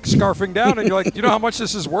see you scarfing down, and you're like, you know how much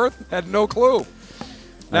this is worth? Had no clue.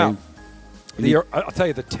 Now, I'll tell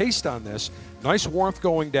you, the taste on this, nice warmth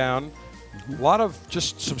going down, a lot of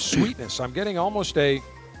just some sweetness. I'm getting almost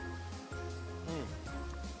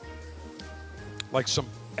like some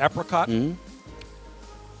apricot,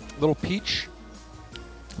 little peach,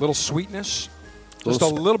 little sweetness, just a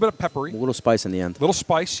little bit of peppery. A little spice in the end. Little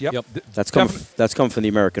spice, yep. That's coming from the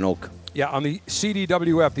American Oak. Yeah, on the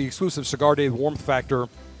CDWF, the exclusive Cigar Dave warmth factor,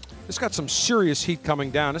 it's got some serious heat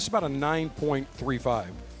coming down. It's about a 9.35.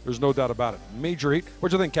 There's no doubt about it. Major heat.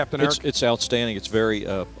 What do you think, Captain Eric? It's outstanding. It's very,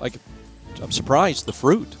 I'm surprised the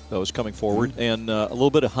fruit that was coming forward, and a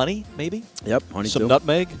little bit of honey, maybe. Yep, honey some too.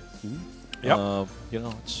 Nutmeg. Yep.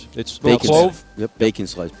 It's bacon. Clove. Yep, bacon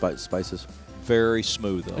spices. Very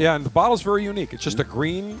smooth, though. Yeah, and the bottle's very unique. It's just a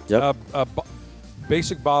green,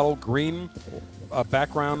 basic bottle, green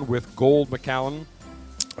background with gold Macallan,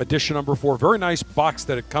 edition number 4. Very nice box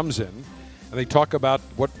that it comes in. And they talk about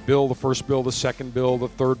what bill, the first bill, the second bill, the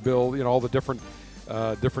third bill, all the different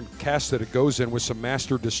casts that it goes in with some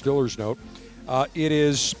master distiller's note. It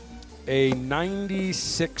is a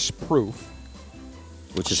 96 proof.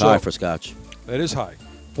 Which is high for Scotch. It is high.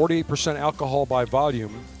 48% alcohol by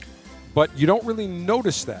volume. But you don't really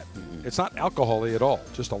notice that. It's not alcohol-y at all.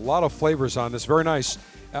 Just a lot of flavors on this. Very nice.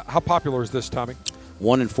 How popular is this, Tommy?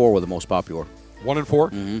 1 and 4 were the most popular. 1 and 4?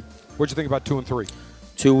 Mm-hmm. What'd you think about 2 and 3?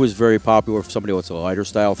 2 was very popular for somebody with a lighter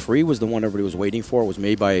style. 3 was the one everybody was waiting for. It was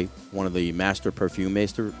made by one of the master perfume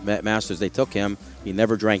masters. They took him. He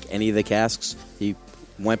never drank any of the casks. He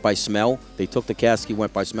went by smell. They took the cask he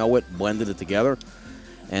went by smell with, blended it together,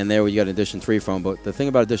 and there we got edition 3 from. But the thing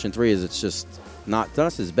about edition 3 is it's just not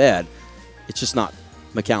as bad. It's just not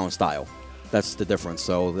Macallan style. That's the difference.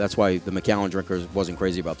 So that's why the Macallan drinkers wasn't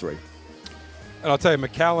crazy about 3. And I'll tell you,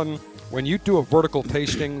 Macallan, when you do a vertical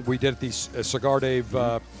tasting, we did at the Cigar Dave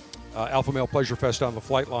Alpha Male Pleasure Fest on the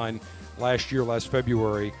Flight Line last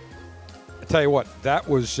February. I tell you what, that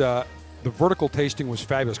was the vertical tasting was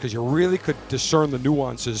fabulous because you really could discern the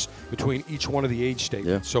nuances between each one of the age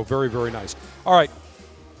statements. So very, very nice. All right,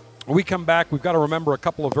 when we come back, we've got to remember a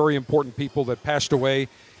couple of very important people that passed away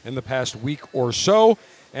in the past week or so.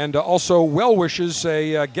 And also well wishes,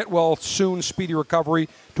 a get well soon, speedy recovery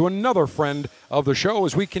to another friend of the show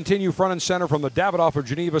as we continue front and center from the Davidoff of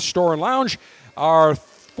Geneva Store and Lounge, our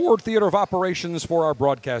Ford Theater of Operations for our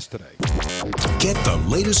broadcast today. Get the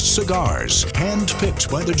latest cigars, hand-picked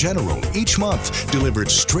by the General each month, delivered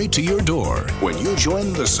straight to your door. When you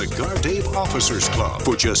join the Cigar Dave Officers Club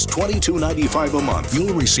for just $22.95 a month,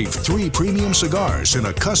 you'll receive 3 premium cigars in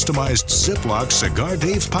a customized Ziploc Cigar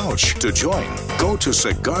Dave pouch. To join, go to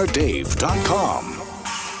CigarDave.com.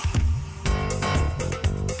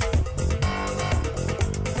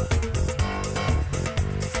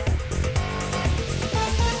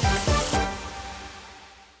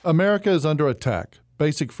 America is under attack.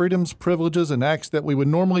 Basic freedoms, privileges, and acts that we would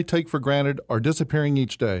normally take for granted are disappearing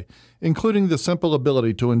each day, including the simple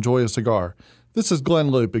ability to enjoy a cigar. This is Glenn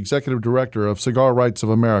Loop, Executive Director of Cigar Rights of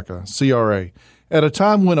America, CRA. At a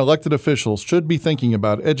time when elected officials should be thinking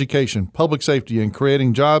about education, public safety, and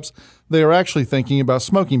creating jobs, they are actually thinking about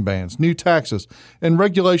smoking bans, new taxes, and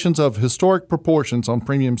regulations of historic proportions on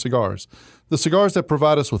premium cigars. The cigars that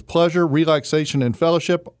provide us with pleasure, relaxation, and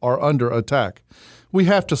fellowship are under attack. We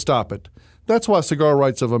have to stop it. That's why Cigar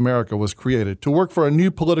Rights of America was created, to work for a new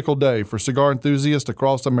political day for cigar enthusiasts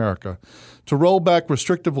across America, to roll back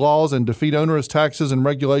restrictive laws and defeat onerous taxes and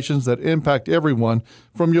regulations that impact everyone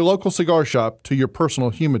from your local cigar shop to your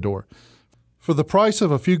personal humidor. For the price of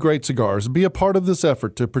a few great cigars, be a part of this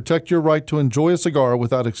effort to protect your right to enjoy a cigar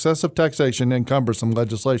without excessive taxation and cumbersome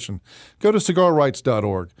legislation. Go to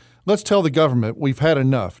cigarrights.org. Let's tell the government we've had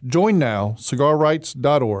enough. Join now,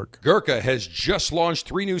 cigarrights.org. Gurkha has just launched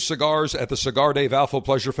 3 new cigars at the Cigar Dave Alpha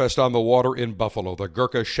Pleasure Fest on the Water in Buffalo. The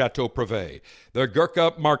Gurkha Chateau Privé, the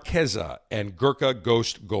Gurkha Marquesa, and Gurkha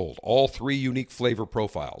Ghost Gold. All 3 unique flavor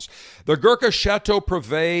profiles. The Gurkha Chateau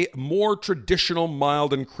Privé, more traditional,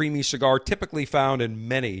 mild, and creamy cigar typically found in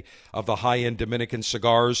many of the high-end Dominican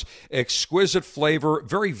cigars. Exquisite flavor,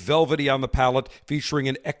 very velvety on the palate, featuring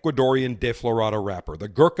an Ecuadorian Deflorado wrapper. The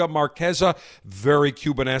Gurkha Marquesa, very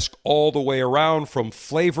Cubanesque all the way around from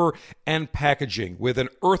flavor and packaging. With an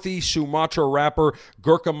earthy Sumatra wrapper,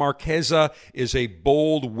 Gurkha Marquesa is a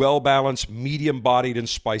bold, well-balanced, medium-bodied, and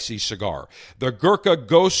spicy cigar. The Gurkha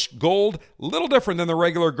Ghost Gold, a little different than the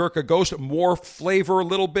regular Gurkha Ghost, more flavor, a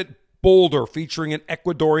little bit bolder, featuring an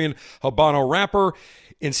Ecuadorian Habano wrapper.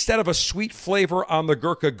 Instead of a sweet flavor on the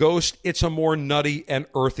Gurkha Ghost, it's a more nutty and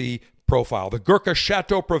earthy profile. The Gurkha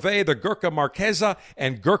Chateau Privé, the Gurkha Marquesa,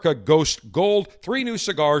 and Gurkha Ghost Gold, 3 new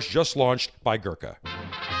cigars just launched by Gurkha.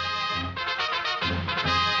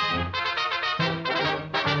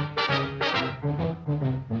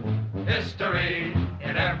 History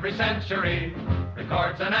in every century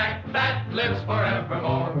records an act that lives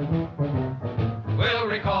forevermore. We'll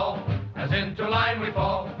recall as into line we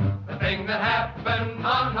fall the thing that happened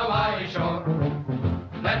on Hawaii shore.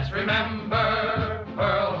 Let's remember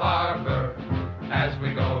Pearl Harbor as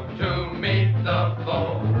we go to meet the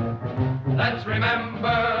foe. Let's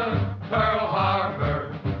remember Pearl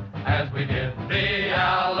Harbor as we did the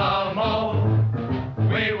Alamo.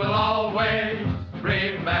 We will always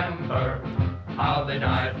remember how they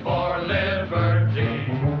died for liberty.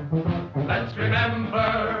 Let's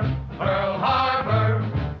remember Pearl Harbor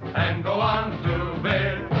and go on to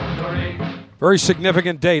victory. Very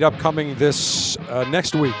significant date upcoming this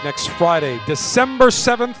next week, next Friday, December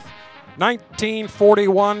 7th,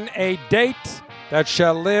 1941, a date that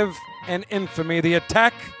shall live in infamy. The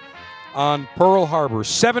attack on Pearl Harbor,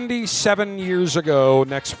 77 years ago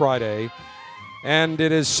next Friday. And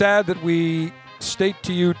it is sad that we state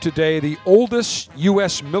to you today the oldest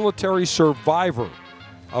U.S. military survivor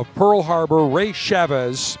of Pearl Harbor, Ray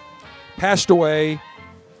Chavez, passed away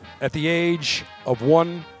at the age of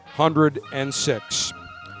 106.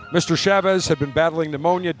 Mr. Chavez had been battling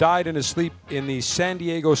pneumonia, died in his sleep in the San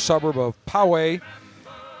Diego suburb of Poway,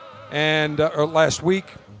 and last week.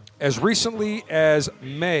 As recently as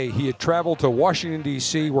May, he had traveled to Washington,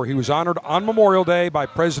 D.C., where he was honored on Memorial Day by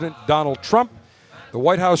President Donald Trump. The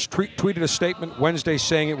White House tweeted a statement Wednesday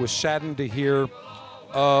saying it was saddened to hear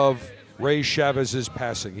of Ray Chavez's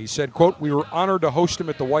passing. He said, quote, "We were honored to host him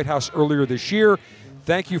at the White House earlier this year.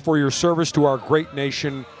 Thank you for your service to our great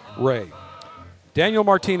nation, Ray." Daniel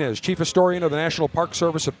Martinez, chief historian of the National Park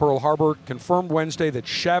Service at Pearl Harbor, confirmed Wednesday that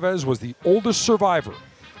Chavez was the oldest survivor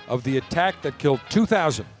of the attack that killed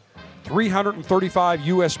 2,335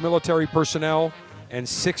 U.S. military personnel and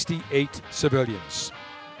 68 civilians.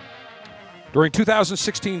 During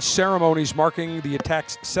 2016 ceremonies marking the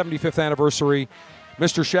attack's 75th anniversary,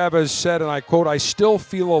 Mr. Chavez said, and I quote, "I still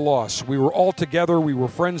feel a loss. We were all together. We were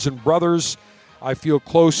friends and brothers. I feel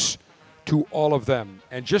close to all of them."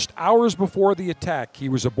 And just hours before the attack, he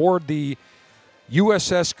was aboard the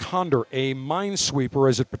USS Condor, a minesweeper,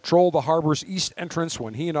 as it patrolled the harbor's east entrance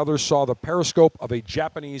when he and others saw the periscope of a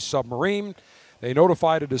Japanese submarine. They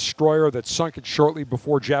notified a destroyer that sunk it shortly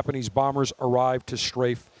before Japanese bombers arrived to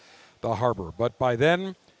strafe the harbor. But by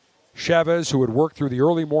then, Chavez, who had worked through the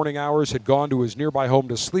early morning hours, had gone to his nearby home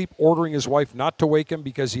to sleep, ordering his wife not to wake him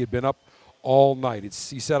because he had been up all night.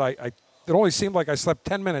 He said, it only seemed like I slept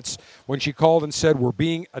 10 minutes when she called and said, "We're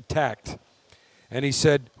being attacked." And he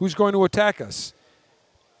said, "Who's going to attack us?"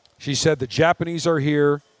 She said, "The Japanese are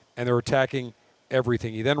here, and they're attacking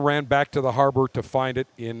everything." He then ran back to the harbor to find it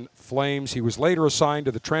in flames. He was later assigned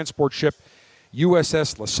to the transport ship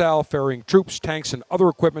USS LaSalle, ferrying troops, tanks, and other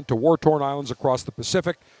equipment to war-torn islands across the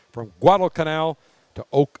Pacific from Guadalcanal to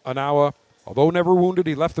Okinawa. Although never wounded,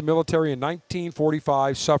 he left the military in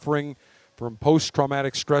 1945, suffering from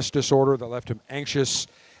post-traumatic stress disorder that left him anxious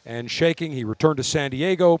and shaking. He returned to San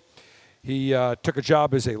Diego. He took a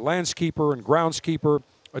job as a landscaper and groundskeeper,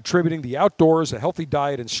 attributing the outdoors, a healthy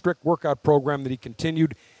diet, and strict workout program that he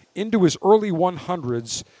continued into his early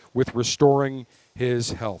 100s with restoring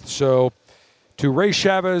his health. So, to Ray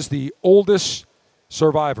Chavez, the oldest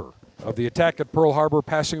survivor of the attack at Pearl Harbor,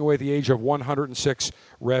 passing away at the age of 106,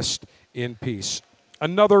 rest in peace.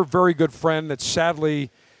 Another very good friend that sadly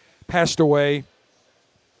passed away,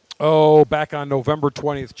 back on November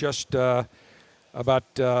 20th, just about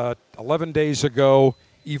 11 days ago,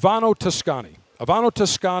 Ivano Toscani. Ivano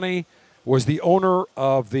Toscani was the owner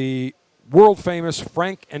of the world-famous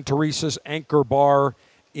Frank and Teresa's Anchor Bar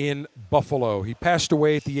in Buffalo. He passed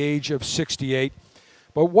away at the age of 68.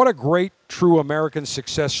 But what a great, true American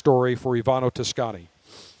success story for Ivano Toscani.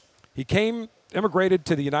 He immigrated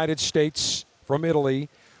to the United States from Italy.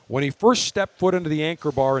 When he first stepped foot into the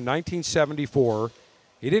Anchor Bar in 1974,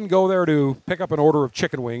 he didn't go there to pick up an order of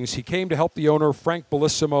chicken wings. He came to help the owner, Frank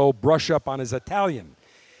Bellissimo, brush up on his Italian.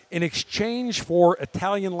 In exchange for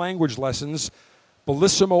Italian language lessons,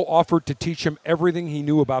 Bellissimo offered to teach him everything he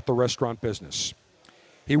knew about the restaurant business.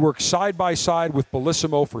 He worked side by side with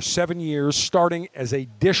Bellissimo for 7 years, starting as a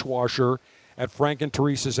dishwasher at Frank and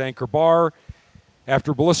Teresa's Anchor Bar.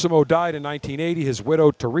 After Bellissimo died in 1980, his widow,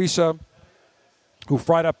 Teresa, who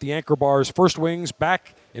fried up the Anchor Bar's first wings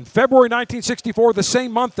back in February 1964, the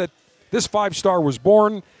same month that this five-star was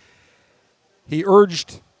born, he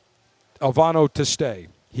urged Ivano to stay.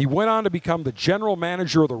 He went on to become the general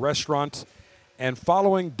manager of the restaurant, and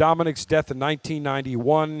following Dominic's death in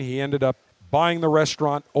 1991, he ended up buying the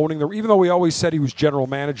restaurant, owning the. Even though he always said he was general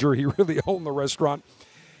manager, he really owned the restaurant,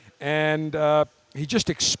 and he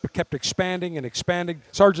just kept expanding and expanding.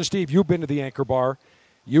 Sergeant Steve, you've been to the Anchor Bar.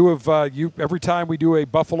 You have. Every time we do a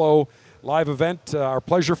Buffalo live event, our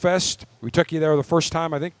Pleasure Fest, we took you there the first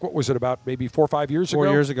time. I think what was it, about maybe 4 or 5 years ago?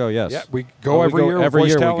 4 years ago, yes. Yeah, we go every year. Every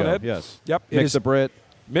year we Talent go. Ed. Yes. Yep. Mick the Brit.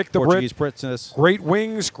 Mick the Portuguese Brit. Princess. Great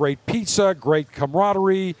wings, great pizza, great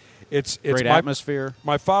camaraderie. It's great atmosphere.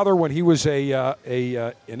 My father, when he was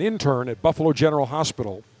an intern at Buffalo General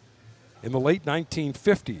Hospital in the late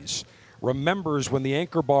 1950s, remembers when the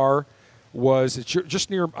Anchor Bar was just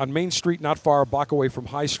near on Main Street, not far, a block away from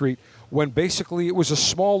High Street, when basically it was a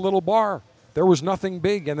small little bar. There was nothing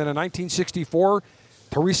big. And then in 1964,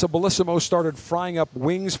 Teresa Bellissimo started frying up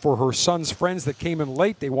wings for her son's friends that came in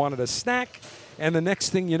late. They wanted a snack. And the next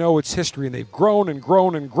thing you know, it's history. And they've grown and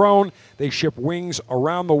grown and grown. They ship wings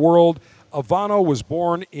around the world. Ivano was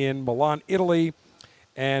born in Milan, Italy,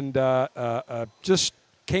 and just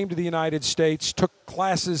came to the United States, took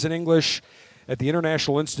classes in English at the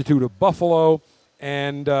International Institute of Buffalo,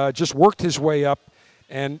 and just worked his way up.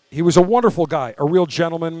 And he was a wonderful guy, a real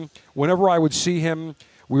gentleman. Whenever I would see him,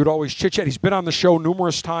 we would always chit-chat. He's been on the show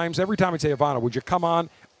numerous times. Every time I'd say, Ivano, would you come on?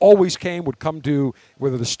 Always came, would come to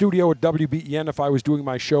whether the studio at WBEN if I was doing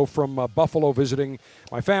my show from Buffalo visiting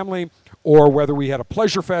my family, or whether we had a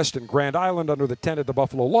Pleasure Fest in Grand Island under the tent at the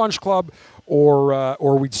Buffalo Launch Club,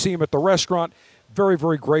 or we'd see him at the restaurant. Very,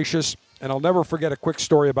 very gracious. And I'll never forget a quick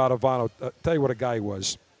story about Ivano. Tell you what a guy he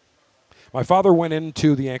was. My father went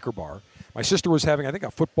into the Anchor Bar. My sister was having, I think, a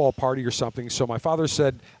football party or something. So my father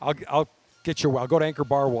said, I'll get you, I'll go to Anchor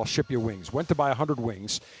Bar, we'll ship you wings. Went to buy 100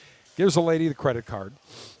 wings. Gives the lady the credit card.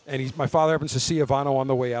 And my father happens to see Ivano on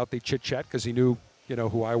the way out. They chit-chat because he knew,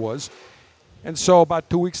 who I was. And so about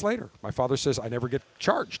 2 weeks later, my father says, I never get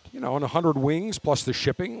charged. And 100 wings plus the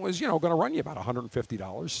shipping was, going to run you about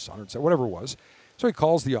 $150, whatever it was. So he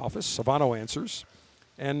calls the office. Ivano answers.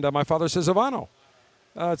 And my father says, Ivano,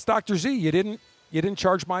 it's Dr. Z. You didn't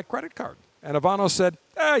charge my credit card. And Ivano said,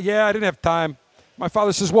 yeah, I didn't have time. My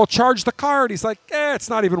father says, well, charge the card. He's like, it's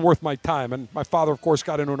not even worth my time. And my father, of course,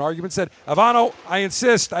 got into an argument, said, Ivano, I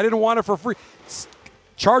insist. I didn't want it for free.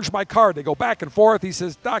 Charge my card. They go back and forth. He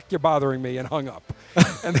says, Doc, you're bothering me, and hung up.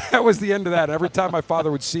 And that was the end of that. Every time my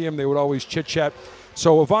father would see him, they would always chit-chat.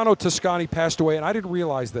 So Ivano Toscani passed away, and I didn't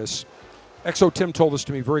realize this. XO Tim told this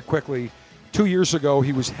to me very quickly. 2 years ago,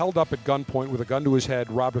 he was held up at gunpoint with a gun to his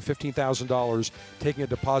head, robbed of $15,000, taking a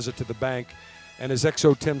deposit to the bank. And as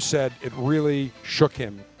XO Tim said, it really shook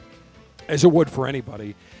him, as it would for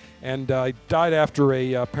anybody. And he died after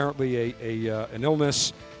apparently an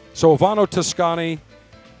illness. So Ivano Toscani,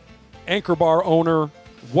 Anchor Bar owner,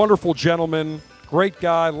 wonderful gentleman, great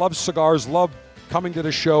guy, loves cigars, loved coming to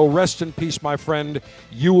the show. Rest in peace, my friend.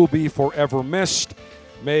 You will be forever missed.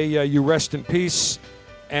 May you rest in peace.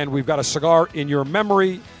 And we've got a cigar in your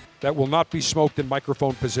memory that will not be smoked in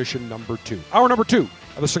microphone position number 2. Hour number 2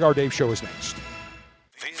 of the Cigar Dave Show is next.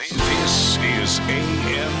 This is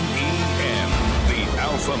AMEN, the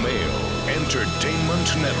Alpha Male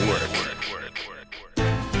Entertainment Network.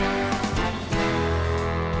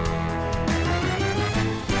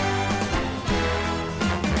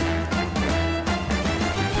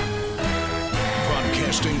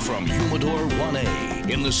 Broadcasting from Humidor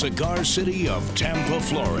 1A in the cigar city of Tampa,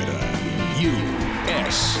 Florida,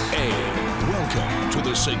 USA. Welcome to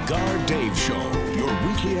the Cigar Dave Show, your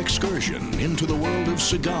weekly excursion into the world of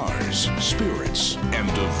cigars, spirits, and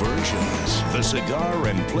diversions. The cigar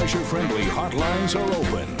and pleasure-friendly hotlines are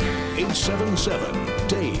open.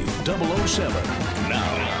 877-DAVE-007.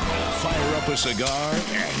 Now, fire up a cigar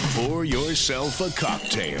and pour yourself a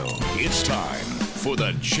cocktail. It's time for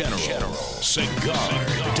the General Cigar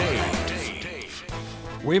Dave.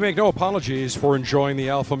 We make no apologies for enjoying the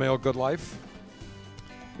Alpha Male good life.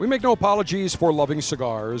 We make no apologies for loving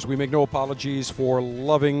cigars. We make no apologies for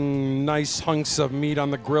loving nice hunks of meat on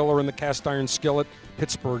the grill or in the cast iron skillet,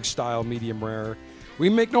 Pittsburgh-style medium rare. We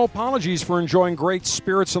make no apologies for enjoying great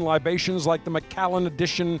spirits and libations like the Macallan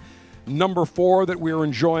Edition number 4 that we're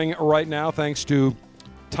enjoying right now, thanks to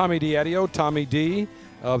Tommy Diadio, Tommy D,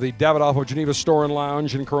 of the Davidoff of Geneva Store and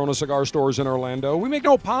Lounge and Corona Cigar Stores in Orlando. We make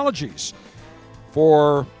no apologies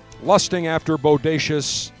for lusting after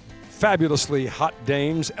bodacious, fabulously hot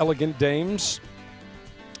dames, elegant dames.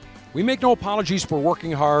 We make no apologies for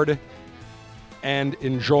working hard and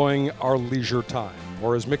enjoying our leisure time,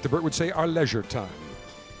 or as Mick the Brit would say, our leisure time.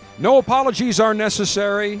 No apologies are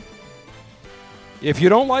necessary. If you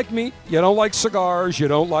don't like meat, you don't like cigars, you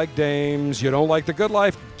don't like dames, you don't like the good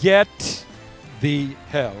life, get the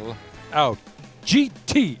hell out.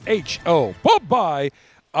 GTHO. Bye-bye.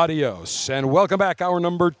 Adios. And welcome back, hour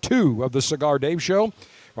number 2 of the Cigar Dave Show.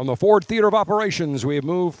 From the Ford Theater of Operations, we have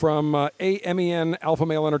moved from AMEN, Alpha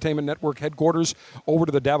Male Entertainment Network headquarters, over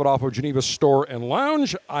to the Davidoff of Geneva Store and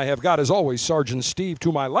Lounge. I have got, as always, Sergeant Steve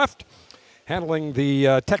to my left, handling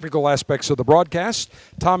the technical aspects of the broadcast.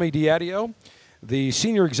 Tommy Diadio, the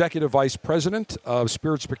Senior Executive Vice President of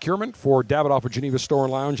Spirits Procurement for Davidoff of Geneva Store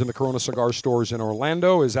and Lounge and the Corona Cigar Stores in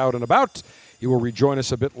Orlando, is out and about. He will rejoin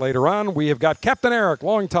us a bit later on. We have got Captain Eric,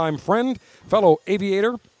 longtime friend, fellow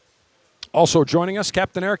aviator, also joining us.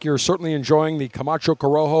 Captain Eric, you're certainly enjoying the Camacho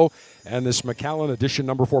Corojo and this Macallan edition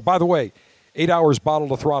number 4. By the way, 8 hours bottle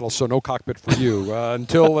to throttle, so no cockpit for you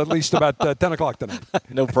until at least about 10 o'clock tonight.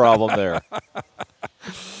 No problem there.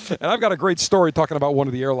 And I've got a great story talking about one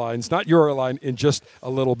of the airlines, not your airline, in just a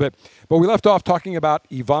little bit. But we left off talking about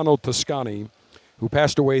Ivano Toscani, who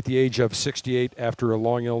passed away at the age of 68 after a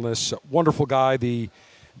long illness. Wonderful guy, the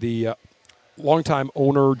longtime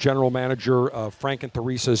owner, general manager of Frank and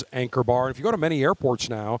Teresa's Anchor Bar. And if you go to many airports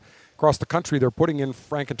now across the country, they're putting in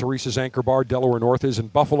Frank and Teresa's Anchor Bar. Delaware North is in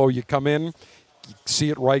Buffalo. You come in, you see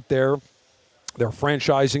it right there. They're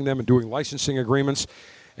franchising them and doing licensing agreements.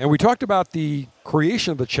 And we talked about the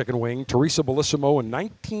creation of the chicken wing, Teresa Bellissimo, in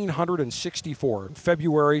 1964, in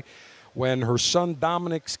February, when her son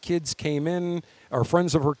Dominic's kids came in, or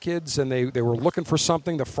friends of her kids, and they were looking for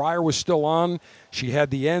something. The fryer was still on. She had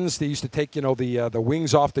the ends. They used to take, the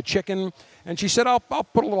wings off the chicken. And she said, I'll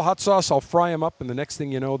put a little hot sauce. I'll fry them up. And the next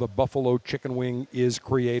thing you know, the buffalo chicken wing is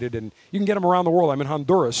created. And you can get them around the world. I'm in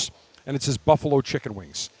Honduras, and it says buffalo chicken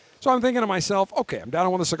wings. So I'm thinking to myself, okay, I'm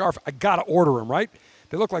down on the cigar. I got to order them, right?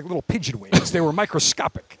 They look like little pigeon wings. They were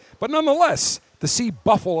microscopic. But nonetheless, to see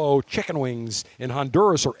buffalo chicken wings in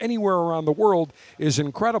Honduras or anywhere around the world is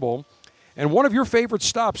incredible. And one of your favorite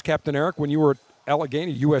stops, Captain Eric, when you were at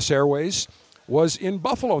Allegheny, U.S. Airways, was in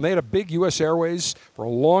Buffalo. And they had a big U.S. Airways for a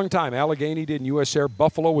long time. Allegheny did, and U.S. Air.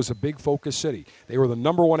 Buffalo was a big focus city. They were the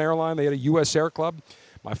number 1 airline. They had a U.S. Air Club.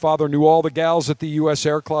 My father knew all the gals at the U.S.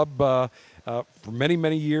 Air Club for many,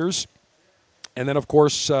 many years. And then, of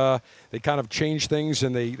course, they kind of changed things,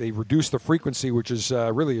 and they reduced the frequency, which is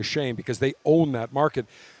really a shame because they own that market.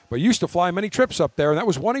 But you used to fly many trips up there, and that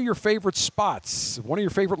was one of your favorite spots, one of your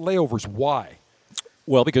favorite layovers. Why?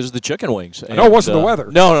 Well, because of the chicken wings. I know it wasn't the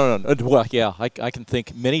weather. No. Well, yeah, I can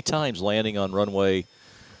think many times landing on runway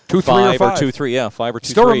 5 or 23. Yeah, 5 or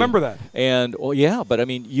 23. Still remember that. And, well, yeah, but, I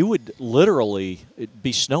mean, you would literally, it'd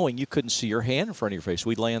be snowing, you couldn't see your hand in front of your face.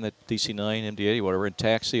 We'd land at DC-9, MD-80, whatever, and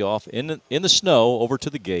taxi off in the snow over to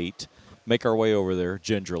the gate, make our way over there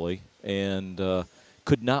gingerly, and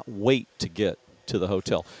could not wait to get to the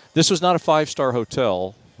hotel. This was not a 5-star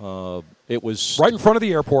hotel. It was right in front of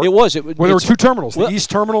the airport. It was. There were 2 terminals, the East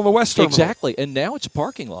Terminal and the West Terminal. Exactly, and now it's a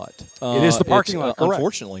parking lot. It is the parking lot, correct.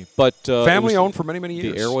 Unfortunately. But family-owned for many, many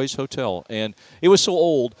years. The Airways Hotel. And it was so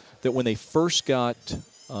old that when they first got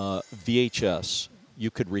VHS,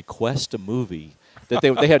 you could request a movie. That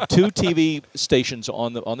they had 2 TV stations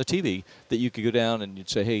on the TV that you could go down and you'd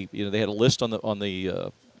say, hey, they had a list on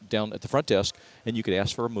the down at the front desk, and you could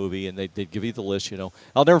ask for a movie, and they'd give you the list.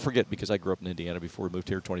 I'll never forget because I grew up in Indiana before we moved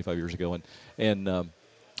here 25 years ago, and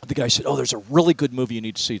the guy said, "Oh, there's a really good movie you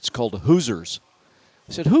need to see. It's called Hoosiers."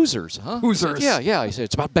 I said, "Hoosiers, huh?" Hoosiers. I said, yeah. He said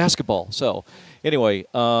it's about basketball. So, anyway, is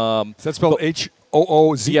that spelled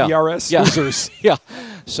Hoozers? Yeah. Hoosiers. Yeah.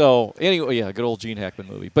 So anyway, yeah, good old Gene Hackman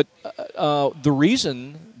movie. But the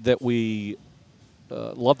reason that we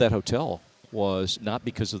loved that hotel was not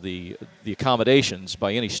because of the accommodations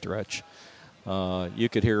by any stretch. You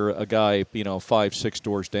could hear a guy, 5, 6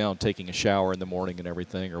 doors down taking a shower in the morning and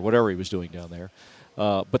everything, or whatever he was doing down there.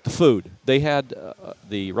 But the food, they had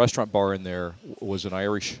the restaurant bar in there was an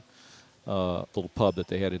Irish little pub that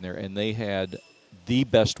they had in there, and they had the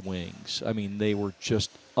best wings. I mean, they were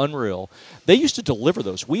just unreal. They used to deliver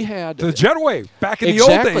those. We had the Jetway back in the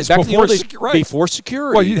old days, before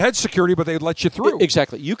security. Well, you had security, but they'd let you through.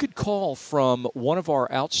 Exactly. You could call from one of our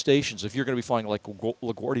outstations if you're going to be flying like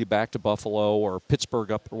LaGuardia back to Buffalo or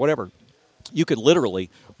Pittsburgh up or whatever. You could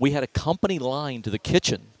literally. We had a company line to the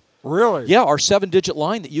kitchen. Really? Yeah, our 7-digit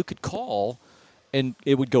line that you could call, and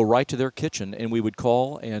it would go right to their kitchen, and we would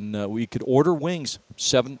call, and we could order wings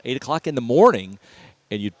 7, 8 o'clock in the morning.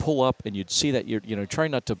 and you'd pull up and you'd see that you're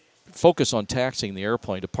trying not to focus on taxiing the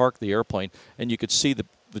airplane, to park the airplane, and you could see the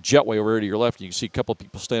jetway over to your left, and you can see a couple of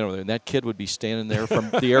people standing over there, and that kid would be standing there from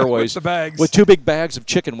the airways with the bags, with 2 big bags of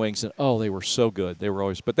chicken wings, and they were so good. They were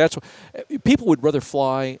always. But that's what people would rather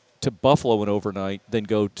fly to Buffalo and overnight than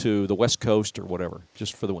go to the West Coast or whatever,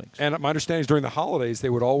 just for the wings. And my understanding is during the holidays,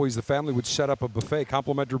 the family would set up a buffet,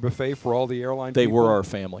 complimentary buffet for all the airline They people. were our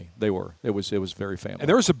family. They were. It was very family. And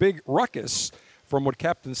there was a big ruckus from what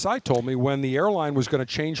Captain Sy told me when the airline was going to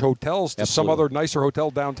change hotels to some other nicer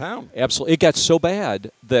hotel downtown. Absolutely. It got so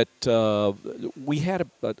bad that we had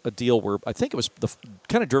a deal where I think it was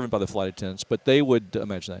kind of driven by the flight attendants, but they would,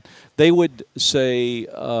 imagine that, they would say,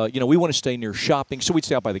 we want to stay near shopping, so we'd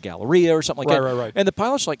stay out by the Galleria or something like that. Right. And the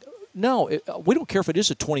pilot's like, no, we don't care if it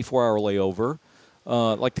is a 24-hour layover.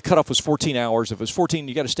 Like the cutoff was 14 hours. If it was 14,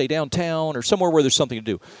 you got to stay downtown or somewhere where there's something to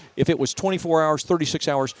do. If it was 24 hours, 36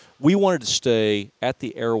 hours, we wanted to stay at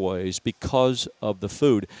the airways because of the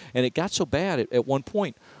food. And it got so bad at one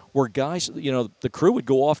point where guys, the crew would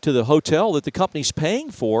go off to the hotel that the company's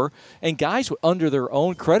paying for, and guys under their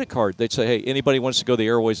own credit card, they'd say, hey, anybody wants to go to the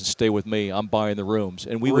airways and stay with me, I'm buying the rooms.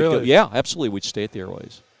 And we would go, yeah, absolutely, we'd stay at the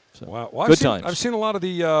airways. So, wow. Well, good times. I've seen a lot of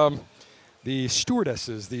the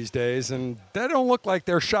stewardesses these days, and they don't look like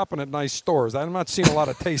they're shopping at nice stores. I'm not seeing a lot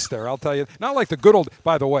of taste there, I'll tell you. Not like the good old,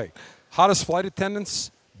 by the way, hottest flight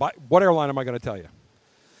attendants. What airline am I going to tell you?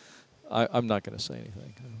 I'm not going to say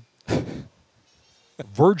anything.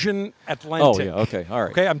 Virgin Atlantic. Oh, yeah, okay, all right.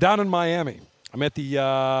 Okay, I'm down in Miami. I'm at the,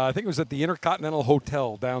 I think it was at the Intercontinental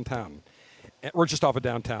Hotel downtown. We're just off of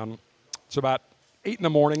downtown. It's about 8 in the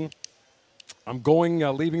morning. I'm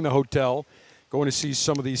leaving the hotel, going to see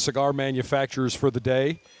some of the cigar manufacturers for the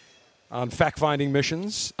day on fact-finding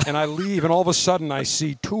missions. And I leave, and all of a sudden I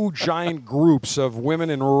see 2 giant groups of women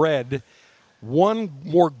in red, one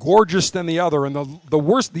more gorgeous than the other. And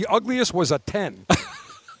the ugliest was a 10.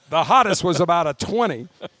 The hottest was about a 20.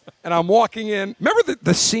 And I'm walking in. Remember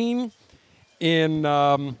the scene in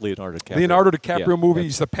Leonardo DiCaprio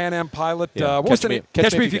movies, the Pan Am pilot? Yeah. What was the name?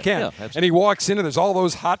 Catch Me If You Can. Yeah, and he walks in, and there's all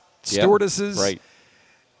those hot stewardesses. Right.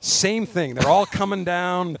 Same thing. They're all coming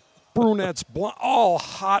down, brunettes, all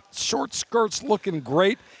hot, short skirts looking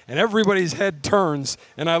great, and everybody's head turns.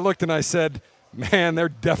 And I looked and I said, man, they're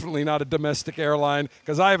definitely not a domestic airline,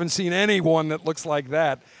 because I haven't seen anyone that looks like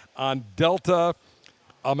that on Delta,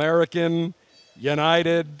 American,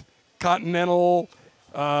 United, Continental,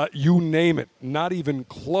 you name it. Not even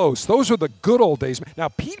close. Those were the good old days. Now,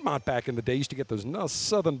 Piedmont back in the day used to get those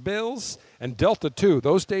Southern bills, and Delta too.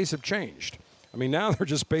 Those days have changed. I mean, now they're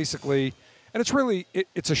just basically, and it's really,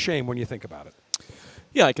 it's a shame when you think about it.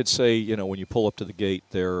 Yeah, I could say, when you pull up to the gate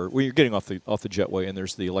there, when you're getting off the jetway and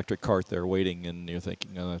there's the electric cart there waiting, and you're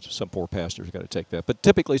thinking, some poor passenger's got to take that. But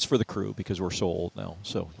typically it's for the crew because we're so old now.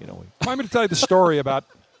 So, I'm going to tell you the story about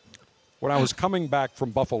when I was coming back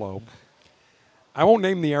from Buffalo. I won't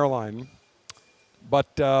name the airline,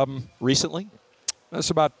 but recently? That's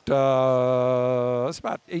about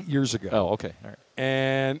 8 years ago. Oh, okay. All right.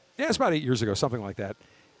 And it's about 8 years ago, something like that.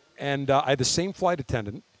 And I had the same flight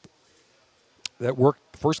attendant that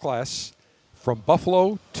worked first class from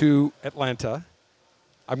Buffalo to Atlanta.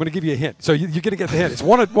 I'm going to give you a hint. So you're going to get the hint. It's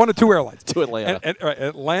one of 2 airlines. To Atlanta.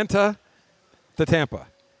 Atlanta to Tampa.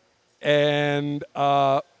 And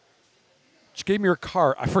she gave me her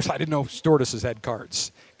card. At first, I didn't know stewardesses had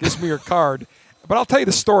cards. Gives me her card. But I'll tell you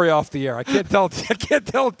the story off the air. I can't tell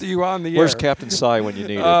it to you on the air. Where's Captain Sy when you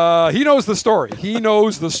need it? He knows the story. He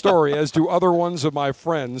knows the story, as do other ones of my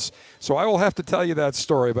friends. So I will have to tell you that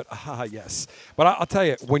story. But yes. But I'll tell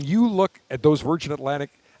you, when you look at those Virgin Atlantic,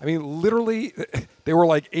 I mean, literally, they were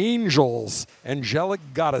like angels, angelic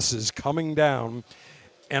goddesses coming down.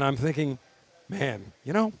 And I'm thinking, man,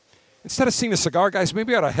 instead of seeing the cigar guys,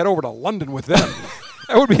 maybe I ought to head over to London with them.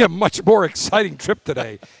 That would be a much more exciting trip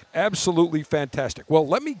today. Absolutely fantastic. Well,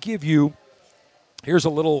 let me give you, here's a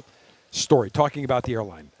little story talking about the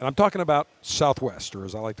airline. And I'm talking about Southwest, or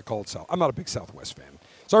as I like to call it, I'm not a big Southwest fan.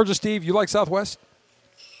 Sergeant Steve, you like Southwest?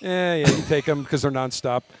 Yeah, you take them because they're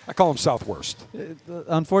nonstop. I call them Southwest.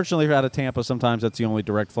 Unfortunately, out of Tampa, sometimes that's the only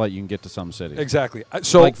direct flight you can get to some cities. Exactly.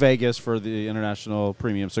 So, like Vegas for the International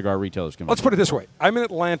Premium Cigar Retailers Convention. Let's put it this way. I'm in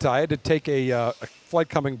Atlanta. I had to take a flight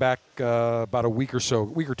coming back about a week or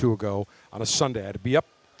 2 ago on a Sunday. I had to be up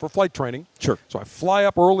for flight training. Sure. So I fly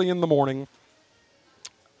up early in the morning,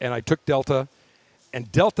 and I took Delta.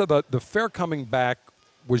 And Delta, the fare coming back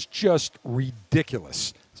was just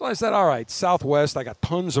ridiculous. So I said, all right, Southwest, I got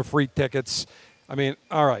tons of free tickets. I mean,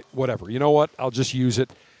 all right, whatever. You know what? I'll just use it.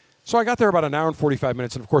 So I got there about an hour and 45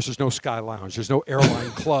 minutes, and, of course, there's no Sky Lounge. There's no airline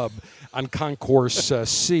club on Concourse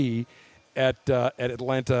C. at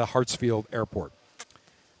Atlanta Hartsfield Airport.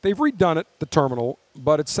 They've redone it, the terminal,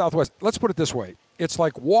 but it's Southwest. Let's put it this way. It's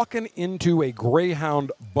like walking into a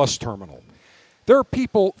Greyhound bus terminal. There are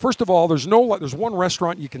people, first of all, there's one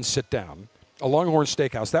restaurant you can sit down, a Longhorn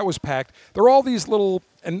Steakhouse. That was packed. There are all these little,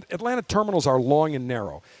 and Atlanta terminals are long and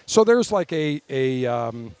narrow. So there's like a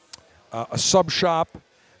sub shop.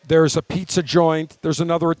 There's a pizza joint. There's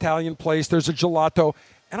another Italian place. There's a gelato.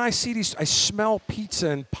 And I smell pizza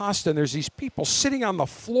and pasta, and there's these people sitting on the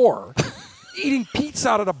floor eating pizza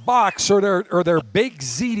out of the box or their baked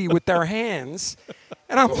ziti with their hands.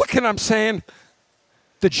 And I'm looking, I'm saying,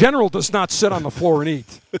 the general does not sit on the floor and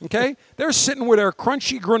eat, okay? They're sitting with their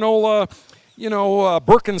crunchy granola,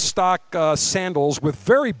 Birkenstock sandals with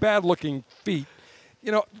very bad-looking feet.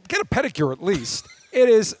 Get a pedicure at least. It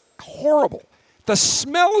is horrible. The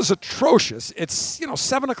smell is atrocious. It's,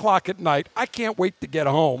 7 o'clock at night. I can't wait to get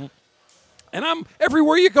home. And I'm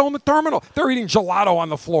everywhere you go in the terminal. They're eating gelato on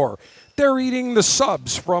the floor. They're eating the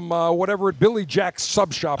subs from Billy Jack's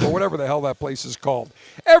Sub Shop or whatever the hell that place is called.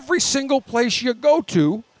 Every single place you go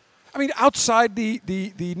to, outside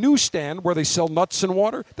the newsstand where they sell nuts and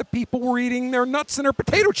water, the people were eating their nuts and their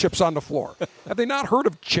potato chips on the floor. Have they not heard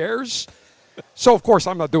of chairs? So, of course,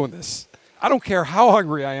 I'm not doing this. I don't care how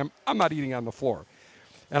hungry I am. I'm not eating on the floor.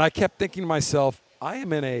 And I kept thinking to myself, I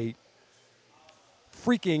am in a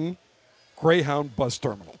freaking Greyhound bus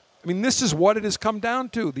terminal. This is what it has come down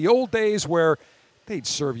to. The old days where they'd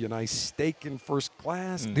serve you a nice steak in first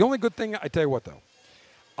class. The only good thing, I tell you what, though,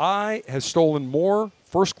 I have stolen more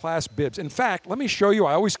first-class bibs. In fact, let me show you.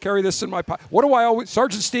 I always carry this in my pocket. What do I always,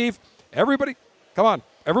 Sergeant Steve, everybody, come on.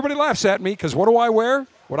 Everybody laughs at me because what do I wear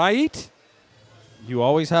when I eat? You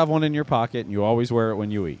always have one in your pocket, and you always wear it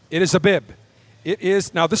when you eat. It is a bib. It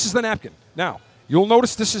is, now this is the napkin. Now, you'll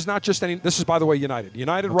notice this is not just any, this is, by the way, United.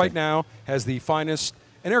 United right now has the finest,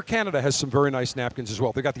 and Air Canada has some very nice napkins as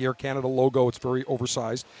well. They got the Air Canada logo. It's very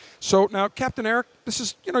oversized. So now, Captain Eric, this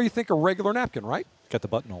is, you think a regular napkin, right? Got the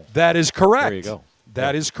buttonhole. That is correct. There you go.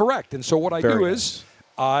 That is correct. And so what I do is nice.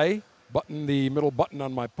 I button the middle button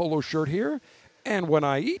on my polo shirt here, and when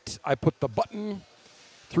I eat, I put the button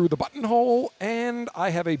through the buttonhole, and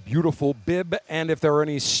I have a beautiful bib. And if there are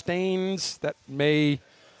any stains that may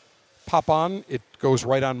pop on, it goes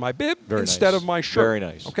right on my bib instead of my shirt. Very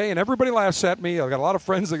nice. Okay, and everybody laughs at me. I've got a lot of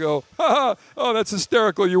friends that go, ha, oh, that's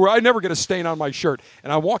hysterical. I never get a stain on my shirt.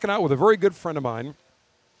 And I'm walking out with a very good friend of mine.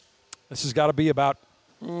 This has got to be about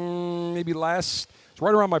it's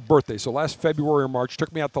right around my birthday, so last February or March,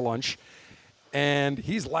 took me out to lunch. And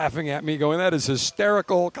he's laughing at me going, that is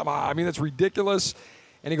hysterical. Come on, that's ridiculous.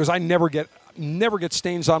 And he goes, I never get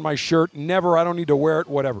stains on my shirt. Never. I don't need to wear it,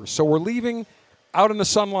 whatever. So we're leaving out in the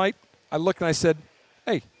sunlight. I looked and I said,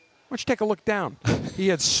 hey, why don't you take a look down? He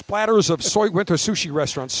had splatters of soy, went to a sushi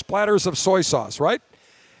restaurant, splatters of soy sauce, right?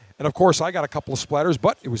 And, of course, I got a couple of splatters,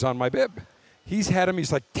 but it was on my bib. He's had him.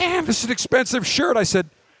 He's like, damn, this is an expensive shirt. I said,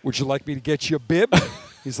 would you like me to get you a bib?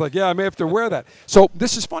 He's like, yeah, I may have to wear that. So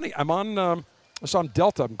this is funny. I was on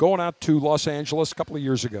Delta. I'm going out to Los Angeles a couple of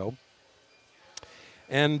years ago.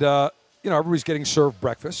 And, everybody's getting served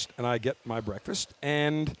breakfast, and I get my breakfast.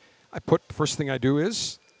 And the first thing I do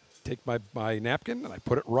is take my napkin, and I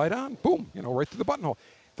put it right on. Boom, right through the buttonhole.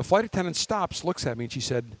 The flight attendant stops, looks at me, and she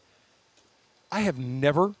said, I have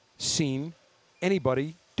never seen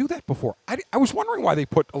anybody do that before. I was wondering why they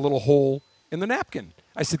put a little hole in the napkin.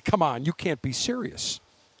 I said, come on, you can't be serious.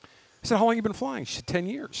 I said, how long have you been flying? She said, 10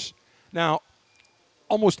 years. Now,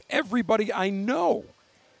 almost everybody I know,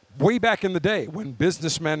 way back in the day when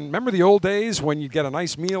businessmen, remember the old days when you get a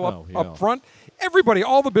nice meal up front? Everybody,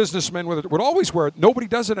 all the businessmen would always wear it. Nobody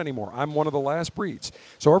does it anymore. I'm one of the last breeds.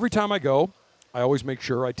 So every time I go, I always make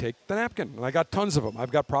sure I take the napkin. And I got tons of them.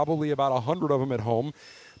 I've got probably about 100 of them at home.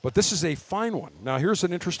 But this is a fine one. Now, here's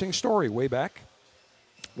an interesting story. Way back,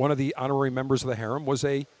 one of the honorary members of the harem was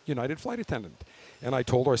a United flight attendant. And I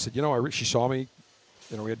told her, I said, she saw me,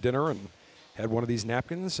 we had dinner and had one of these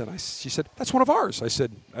napkins. And she said, that's one of ours. I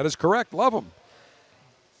said, that is correct. Love them.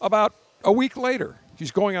 About a week later, she's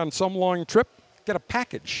going on some long trip, get a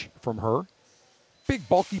package from her, big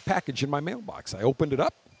bulky package in my mailbox. I opened it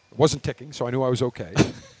up. It wasn't ticking, so I knew I was okay.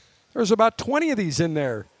 There's about 20 of these in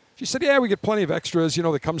there. She said, yeah, we get plenty of extras.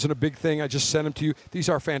 That comes in a big thing. I just sent them to you. These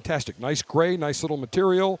are fantastic. Nice gray, nice little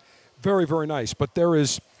material. Very, very nice. But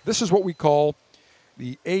this is what we call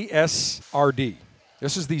the ASRD.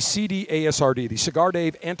 This is the CD-ASRD, the Cigar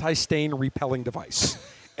Dave Anti-Stain Repelling Device.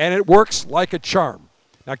 And it works like a charm.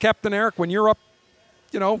 Now, Captain Eric, when you're up,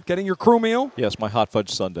 getting your crew meal. Yes, my hot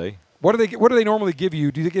fudge sundae. What do they normally give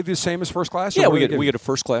you? Do they give you the same as first class? Yeah, we get a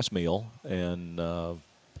first class meal, and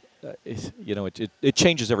it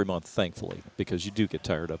changes every month, thankfully, because you do get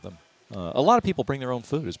tired of them. A lot of people bring their own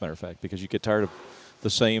food, as a matter of fact, because you get tired of the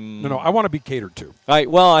same. No, I want to be catered to. I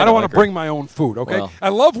don't want to bring my own food. Okay, well, I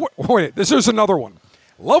love. Wait, this is another one.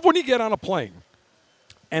 Love when you get on a plane,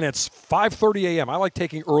 and it's 5:30 a.m. I like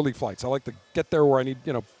taking early flights. I like to get there where I need.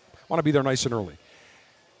 Want to be there nice and early.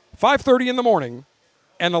 5:30 in the morning,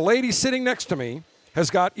 and the lady sitting next to me has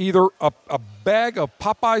got either a bag of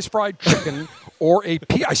Popeye's fried chicken or a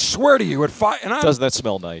pea. I swear to you, at 5. And doesn't that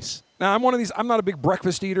smell nice? Now, I'm one of these. I'm not a big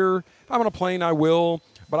breakfast eater. If I'm on a plane, I will.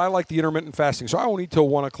 But I like the intermittent fasting, so I won't eat till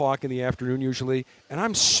 1 o'clock in the afternoon usually. And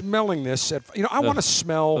I'm smelling this. I want to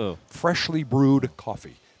smell freshly brewed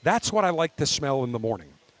coffee. That's what I like to smell in the morning.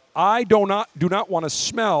 I do not want to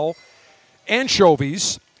smell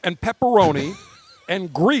anchovies and pepperoni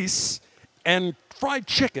and grease and fried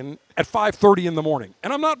chicken at 5:30 in the morning.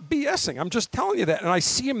 And I'm not BSing. I'm just telling you that. And I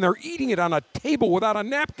see them. They're eating it on a table without a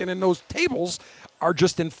napkin, and those tables are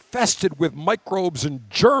just infested with microbes and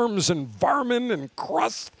germs and vermin and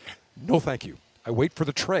crust. No, thank you. I wait for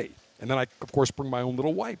the tray. And then I, of course, bring my own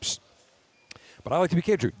little wipes. But I like to be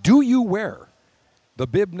catered to. Do you wear the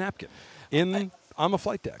bib napkin on the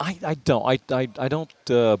flight deck? I don't. I don't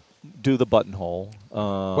do the buttonhole.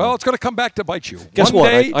 Well, it's going to come back to bite you. Guess One what?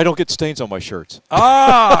 day, I don't get stains on my shirts.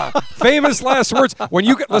 Famous last words. When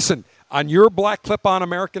you listen, on your black clip-on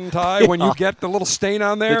American tie, when you get the little stain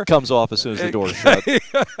on there, it comes off as soon as the door is shut. Do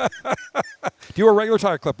you wear a regular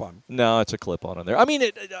tie or clip-on? No, it's a clip-on on there. I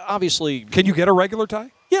mean, obviously. Can you get a regular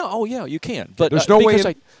tie? Yeah. Oh, yeah. You can. But there's no way.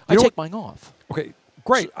 Because I take mine off. Okay.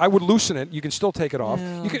 Great. I would loosen it. You can still take it off.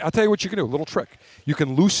 Yeah. I'll tell you what you can do. A little trick. You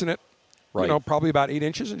can loosen it. Right. Probably about 8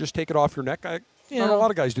 inches, and just take it off your neck. I know a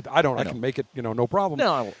lot of guys do that. I don't. I can make it. No problem.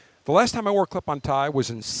 No. The last time I wore a clip-on tie was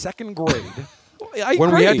in second grade. I when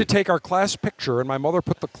agree. we had to take our class picture, and my mother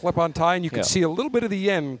put the clip-on tie, and you could see a little bit of the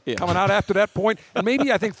end coming out after that point. And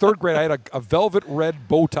maybe I think third grade I had a velvet red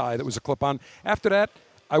bow tie that was a clip-on. After that,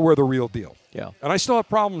 I wear the real deal. Yeah. And I still have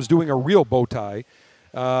problems doing a real bow tie.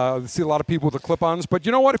 I see a lot of people with the clip-ons. But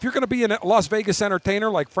you know what? If you're going to be a Las Vegas entertainer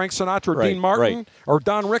like Frank Sinatra or Dean Martin or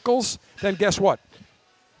Don Rickles, then guess what?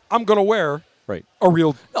 I'm going to wear a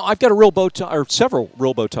real. No, I've got a real bow tie, or several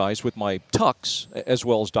real bow ties with my tux, as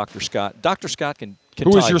well as Dr. Scott. Dr. Scott can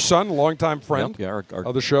Who tie. is your son, longtime friend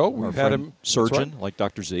of the show? We've had him surgeon like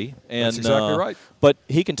Dr. Z. And, that's exactly right. But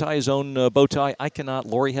he can tie his own bow tie. I cannot.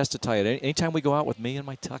 Lori has to tie it. Anytime we go out with me and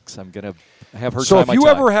my tux, I'm going to have her tie my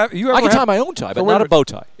tie. I can tie my own tie, but not a bow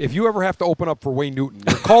tie. If you ever have to open up for Wayne Newton,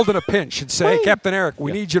 you're called in a pinch and say, hey, Captain Eric,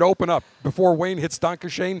 we need you to open up before Wayne hits Don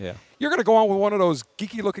Kashane. You're going to go on with one of those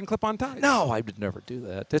geeky-looking clip-on ties. No, I would never do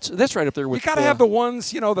that. That's right up there with. You got to have the ones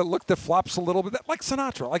that flops a little bit, like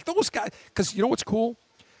Sinatra, like those guys. Because you know what's cool?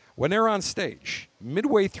 When they're on stage,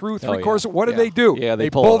 midway through three-quarters, what do they do? Yeah, they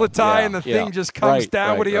pull the tie and the thing just comes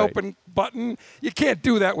down with the open button. You can't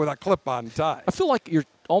do that with a clip-on tie. I feel like you're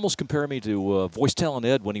almost comparing me to Voice Talent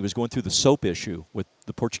Ed when he was going through the soap issue with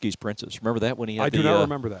the Portuguese princess. Remember that when he had I do not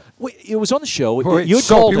remember that. Wait, it was on the show. Wait, you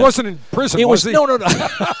soap. He wasn't in prison, was he? No.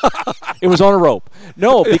 It was on a rope.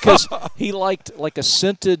 No, because he liked like a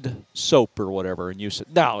scented soap or whatever, and you said,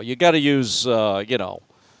 no, you got to use,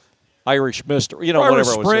 Irish Mist, whatever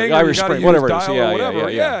it was. Irish Spring, whatever it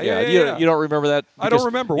is. Yeah. You don't remember that? I don't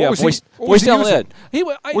remember. What was Voice he Talent using?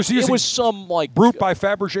 Ed. It was some like Brute by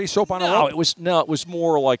Fabergé soap on a rope? It was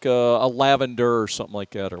more like a lavender or something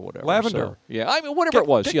like that or whatever. Lavender. So, I mean, whatever it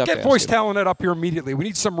was. Get Voice Talent Ed up here immediately. We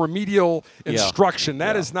need some remedial instruction.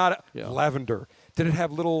 That is not lavender. Did it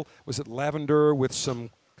have was it lavender with some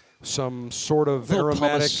sort of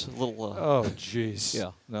aromatic. Oh, jeez.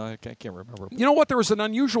 Yeah. No, I can't remember. You know what? There was an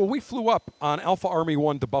unusual. We flew up on Alpha Army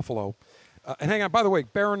 1 to Buffalo. And hang on. By the way,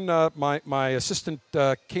 Barron, my assistant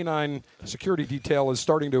canine security detail is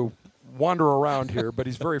starting to wander around here, but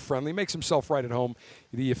he's very friendly. Makes himself right at home.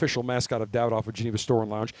 The official mascot of Dowd off of Geneva Store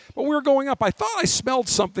and Lounge. But we were going up. I thought I smelled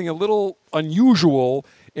something a little unusual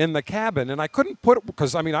in the cabin, and I couldn't put it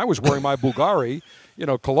because, I was wearing my Bulgari,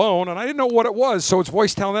 cologne, and I didn't know what it was. So it's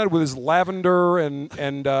Voice Talent Ed with his lavender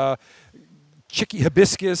and chicky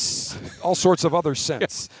hibiscus, all sorts of other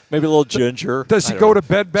scents. Maybe a little ginger. Does he go to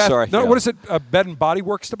Bed Bath? Sorry, what is it? Bed and Body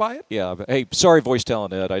Works to buy it? Yeah. But, hey, sorry, Voice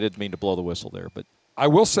Talent Ed. I didn't mean to blow the whistle there, but I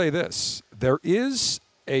will say this: there is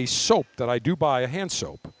a soap that I do buy, a hand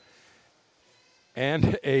soap,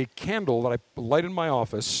 and a candle that I light in my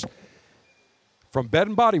office from Bed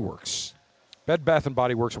and Body Works. Bed Bath and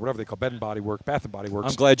Body Works, or whatever they call Bed and Body Works, Bath and Body Works.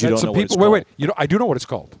 I'm glad you don't know what it's called. Wait. I do know what it's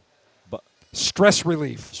called. Stress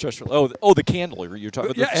relief. Oh, the candle you're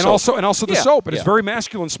talking about. Yeah, and also the soap. It's very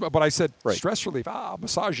masculine. But I said right. Stress relief.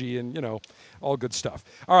 Massagey and all good stuff.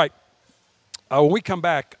 All right. When we come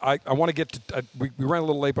back, I want to get to we ran a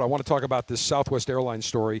little late, but I want to talk about this Southwest Airlines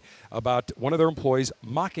story about one of their employees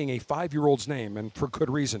mocking a 5-year-old's name, and for good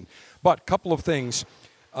reason. But a couple of things.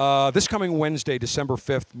 This coming Wednesday, December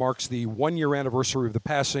 5th, marks the 1-year anniversary of the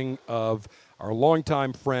passing of our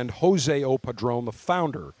longtime friend, Jose O. Padron, the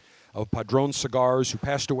founder of Padron Cigars, who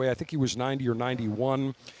passed away. I think he was 90 or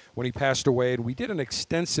 91 when he passed away. And we did an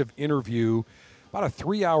extensive interview, about a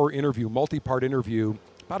 3-hour interview, multi-part interview,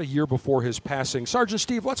 about a year before his passing. Sergeant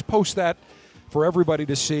Steve, let's post that for everybody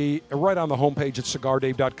to see right on the homepage at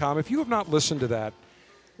CigarDave.com. If you have not listened to that,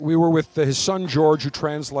 we were with his son George, who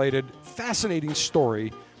translated. Fascinating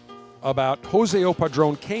story about Jose O.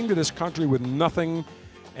 Padron came to this country with nothing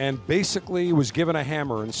and basically was given a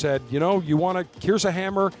hammer and said, here's a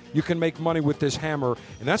hammer, you can make money with this hammer.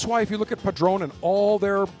 And that's why if you look at Padron and all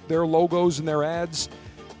their logos and their ads,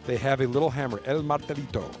 they have a little hammer, El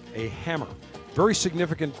Martelito, a hammer. Very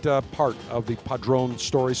significant part of the Padron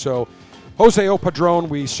story. So Jose O. Padron,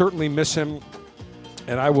 we certainly miss him.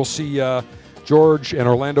 And I will see George and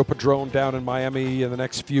Orlando Padron down in Miami in the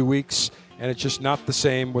next few weeks. And it's just not the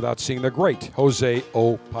same without seeing the great Jose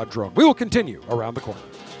O. Padron. We will continue around the corner.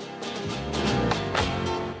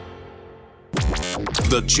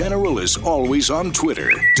 The General is always on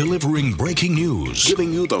Twitter, delivering breaking news,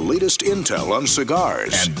 giving you the latest intel on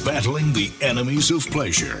cigars, and battling the enemies of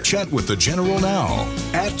pleasure. Chat with the General now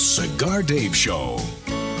at Cigar Dave Show.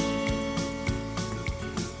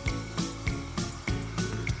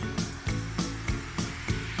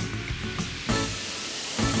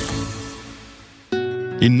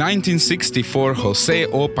 In 1964, Jose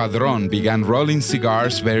O. Padron began rolling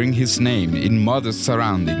cigars bearing his name in modest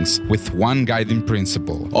surroundings with one guiding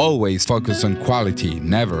principle: always focus on quality,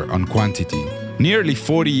 never on quantity. Nearly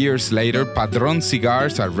 40 years later, Padron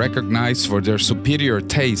cigars are recognized for their superior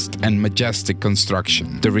taste and majestic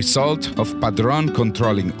construction, the result of Padron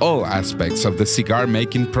controlling all aspects of the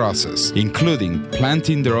cigar-making process, including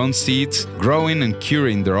planting their own seeds, growing and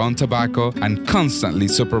curing their own tobacco, and constantly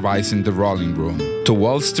supervising the rolling room. To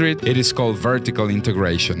Wall Street, it is called vertical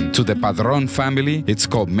integration. To the Padron family, it's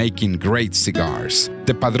called making great cigars.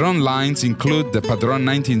 The Padron lines include the Padron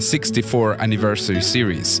 1964 Anniversary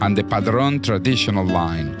Series and the Padron Traditional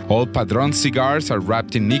line. All Padron cigars are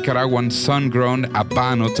wrapped in Nicaraguan sun-grown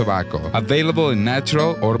Habano tobacco, available in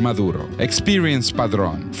natural or Maduro. Experience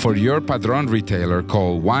Padron. For your Padron retailer,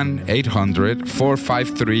 call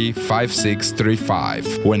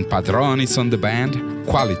 1-800-453-5635. When Padron is on the band,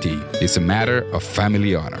 quality is a matter of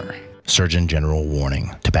family honor. Surgeon General warning.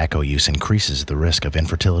 Tobacco use increases the risk of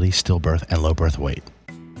infertility, stillbirth, and low birth weight.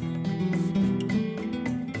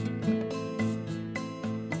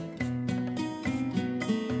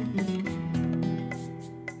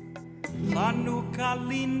 Hanukkah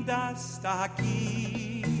linda está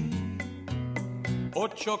aquí,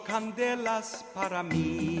 8 candelas para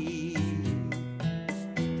mí.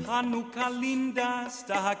 Hanukkah linda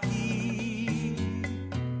está aquí,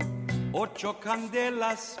 8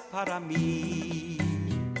 candelas para mí.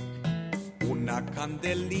 Una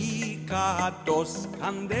candelica, 2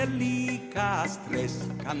 candelicas, 3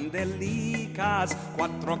 candelicas,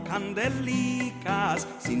 4 candelicas,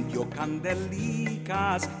 5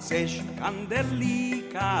 candelicas, 6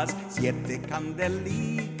 candelicas, 7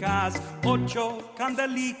 candelicas, 8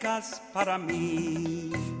 candelicas para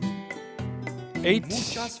mí.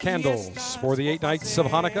 8 candles for the 8 nights of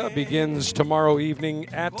Hanukkah begins tomorrow evening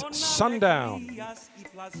at sundown.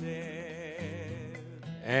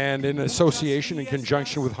 And in association, in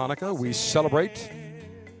conjunction with Hanukkah, we celebrate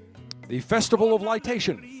the Festival of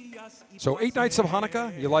Lightation. So 8 nights of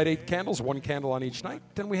Hanukkah, you light 8 candles, 1 candle on each night.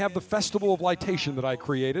 Then we have the Festival of Lightation that I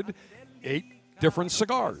created, 8 different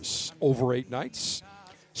cigars over 8 nights.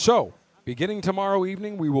 So beginning tomorrow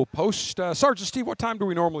evening, we will post. Sergeant Steve, what time do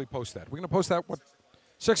we normally post that? We're going to post that,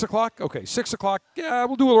 6 o'clock? Okay, 6 o'clock. Yeah,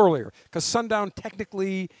 we'll do it earlier because sundown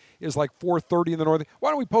technically is like 4:30 in the north.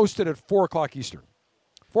 Why don't we post it at 4 o'clock Eastern?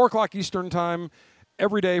 4 o'clock Eastern time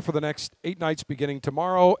every day for the next 8 nights beginning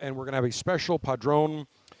tomorrow, and we're going to have a special Padron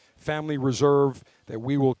Family Reserve that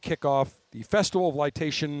we will kick off the Festival of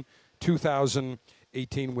Lightation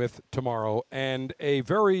 2018 with tomorrow. And a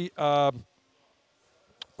very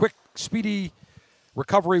quick, speedy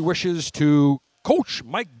recovery wishes to Coach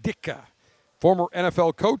Mike Ditka, former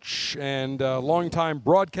NFL coach and longtime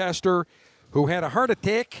broadcaster who had a heart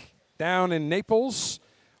attack down in Naples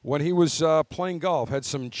when he was playing golf. Had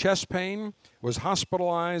some chest pain, was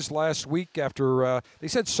hospitalized last week after, they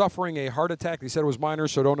said, suffering a heart attack. They said it was minor,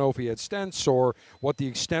 so don't know if he had stents or what the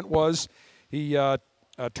extent was. He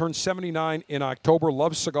turned 79 in October,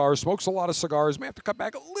 loves cigars, smokes a lot of cigars, may have to cut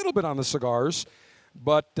back a little bit on the cigars,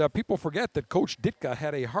 But people forget that Coach Ditka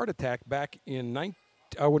had a heart attack back in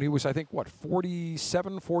when he was, I think,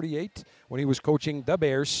 47, 48, when he was coaching the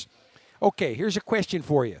Bears. Okay, here's a question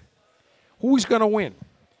for you. Who's going to win?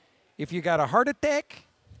 If you got a heart attack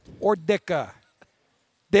or Ditka?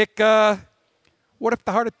 Ditka. What if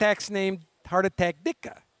the heart attack's named Heart Attack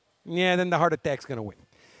Ditka? Yeah, then the heart attack's going to win.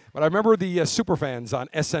 But I remember the superfans on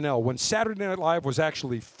SNL when Saturday Night Live was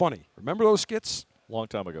actually funny. Remember those skits? Long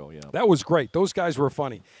time ago, yeah. That was great. Those guys were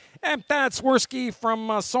funny. And Todd Swirsky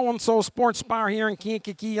from So-and-So Sports Bar here in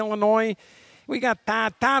Kankakee, Illinois. We got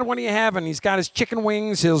Todd. Todd, what are you having? He's got his chicken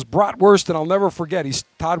wings, his bratwurst, and I'll never forget.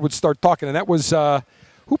 Todd would start talking, and that was,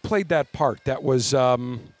 who played that part? That was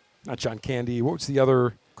not John Candy. What was the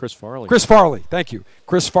other? Chris Farley. Chris Farley, thank you.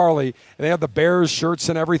 Chris Farley. And they have the Bears shirts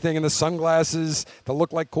and everything and the sunglasses that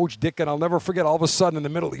look like Coach Dick. And I'll never forget, all of a sudden in the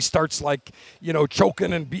middle, he starts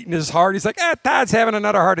choking and beating his heart. He's like, Todd's having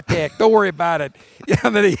another heart attack. Don't worry about it.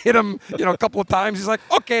 And then he hit him, a couple of times. He's like,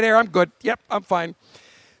 okay, there, I'm good. Yep, I'm fine.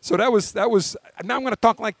 So that was. Now I'm going to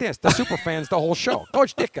talk like this. The super fans, the whole show.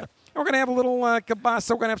 Coach Ditka. We're going to have a little kielbasa.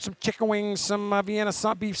 We're going to have some chicken wings, some Vienna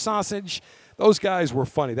beef sausage. Those guys were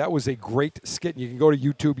funny. That was a great skit. You can go to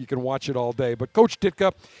YouTube. You can watch it all day. But Coach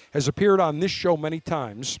Ditka has appeared on this show many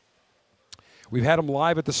times. We've had him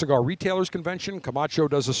live at the Cigar Retailers Convention. Camacho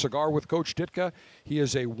does a cigar with Coach Ditka. He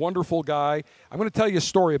is a wonderful guy. I'm going to tell you a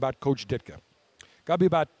story about Coach Ditka. Got to be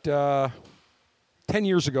about 10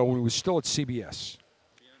 years ago when he was still at CBS.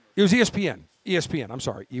 It was ESPN. I'm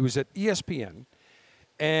sorry. He was at ESPN.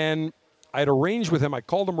 And I had arranged with him. I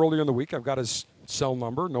called him earlier in the week. I've got his cell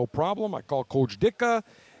number, no problem. I call Coach Ditka,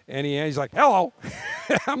 and he's like, hello.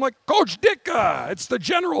 I'm like, Coach Ditka, it's the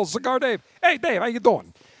General, Cigar Dave. Hey, Dave, how you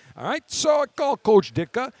doing? All right, so I called Coach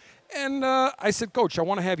Ditka, and I said, Coach, I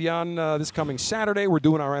want to have you on this coming Saturday. We're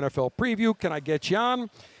doing our NFL preview. Can I get you on?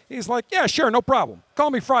 He's like, yeah, sure, no problem. Call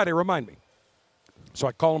me Friday, remind me. So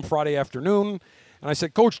I call him Friday afternoon, and I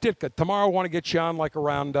said, Coach Ditka, tomorrow I want to get you on like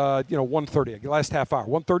around 1:30, last half hour,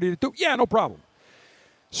 1:30 to 2. Yeah, no problem.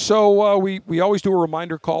 So we always do a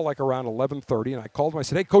reminder call like around 11:30, and I called him. I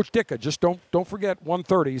said, hey, Coach Ditka, just don't forget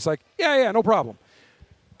 1:30. He's like, yeah, no problem.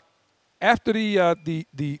 After the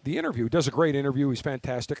interview, he does a great interview. He's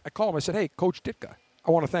fantastic. I called him. I said, hey, Coach Ditka,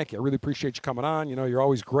 I want to thank you. I really appreciate you coming on. You're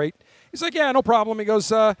always great. He's like, yeah, no problem. He goes,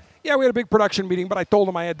 yeah, we had a big production meeting, but I told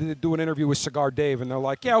him I had to do an interview with Cigar Dave, and they're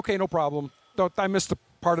like, yeah, okay, no problem. I missed the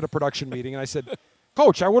part of the production meeting, and I said,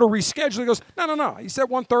 Coach, I would have rescheduled. He goes, no. He said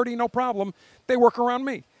 1:30, no problem. They work around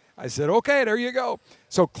me. I said, okay, there you go.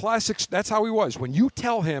 So classics, that's how he was. When you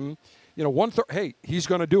tell him, 1:30, hey, he's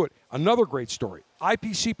going to do it. Another great story.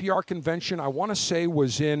 IPCPR convention, I want to say,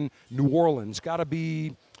 was in New Orleans. Got to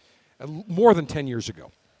be more than 10 years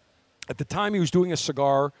ago. At the time, he was doing a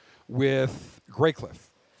cigar with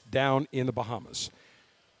Graycliff down in the Bahamas.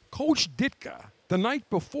 Coach Ditka, the night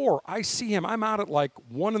before, I see him. I'm out at like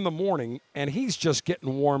 1 in the morning, and he's just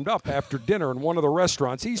getting warmed up after dinner in one of the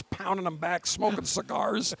restaurants. He's pounding them back, smoking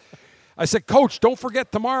cigars. I said, Coach, don't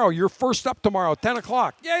forget tomorrow. You're first up tomorrow, 10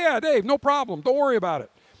 o'clock. Yeah, Dave, no problem. Don't worry about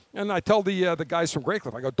it. And I tell the guys from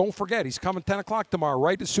Graycliff, I go, don't forget, he's coming 10 o'clock tomorrow,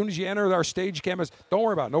 right? As soon as you enter our stage cameras, don't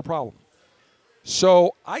worry about it, no problem.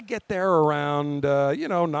 So I get there around,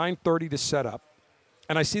 9:30 to set up,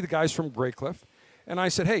 and I see the guys from Graycliff. And I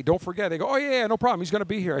said, hey, don't forget. They go, oh, yeah, no problem. He's going to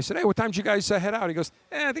be here. I said, hey, what time did you guys head out? He goes,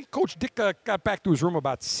 I think Coach Dick got back to his room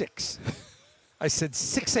about 6. I said,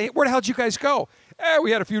 6 a.m.? Where the hell did you guys go?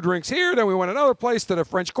 We had a few drinks here. Then we went another place to the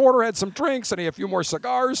French Quarter, had some drinks, and he had a few more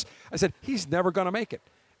cigars. I said, he's never going to make it.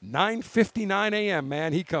 9:59 a.m.,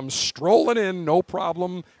 man. He comes strolling in, no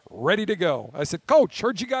problem, ready to go. I said, Coach,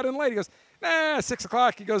 heard you got in late. He goes, 6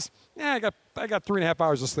 o'clock. He goes, I got 3.5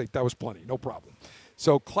 hours of sleep. That was plenty, no problem.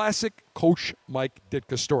 So classic Coach Mike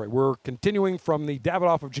Ditka story. We're continuing from the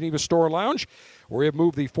Davidoff of Geneva Store and Lounge, where we have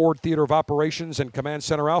moved the Ford Theater of Operations and Command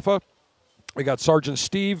Center Alpha. We got Sergeant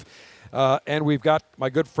Steve, and we've got my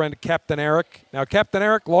good friend Captain Eric. Now, Captain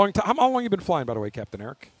Eric, long time. How long have you been flying, by the way, Captain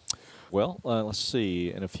Eric? Well, let's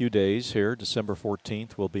see. In a few days here, December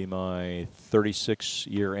 14th, will be my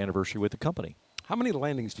 36-year anniversary with the company. How many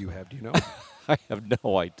landings do you have? Do you know? I have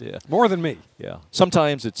no idea. More than me. Yeah.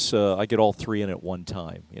 Sometimes it's I get all 3 in at one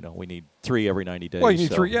time. We need 3 every 90 days. Well, you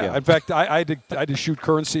need 3, yeah. In fact, I had to shoot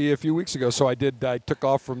Currency a few weeks ago, so I took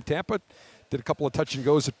off from Tampa, did a couple of touch and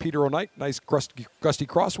goes at Peter O'Knight, nice gusty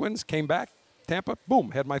crosswinds, came back, Tampa,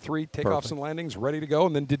 boom, had my 3 takeoffs Perfect. and landings ready to go,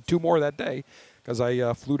 and then did 2 more that day because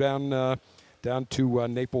I flew down to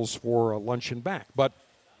Naples for lunch and back. But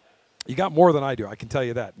you got more than I do, I can tell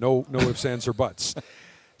you that. No ifs, ands, or buts.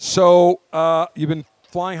 So you've been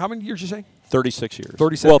flying, how many years did you say? 36 years.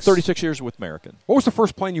 36. Well, 36 years with American. What was the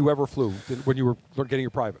first plane you ever flew when you were getting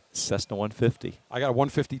your private? Cessna 150. I got a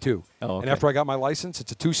 152. Oh, okay. And after I got my license,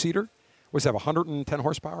 it's a two-seater. What's that, 110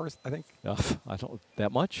 horsepower, I think? I don't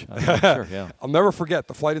that much. I'm not sure. Yeah. I'll never forget.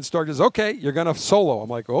 The flight instructor says, "Okay, you're gonna solo." I'm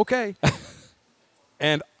like, "Okay."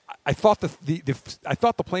 And I thought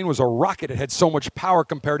the plane was a rocket. It had so much power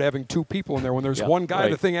compared to having two people in there. When there's one guy,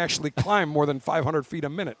 right. the thing actually climbed more than 500 feet a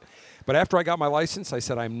minute. But after I got my license, I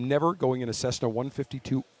said, I'm never going in a Cessna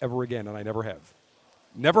 152 ever again, and I never have.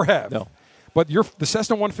 Never have. No. But the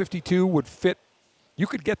Cessna 152 would fit. You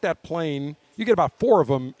could get that plane. You get about 4 of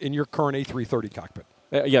them in your current A330 cockpit.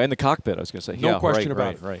 Yeah, in the cockpit, I was going to say. No question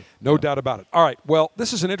about it. Right. No doubt about it. All right. Well,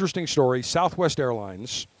 this is an interesting story. Southwest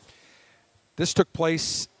Airlines. This took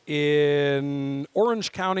place in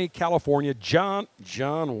Orange County, California, John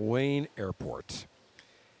Wayne Airport.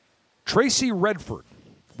 Tracy Redford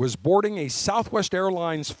was boarding a Southwest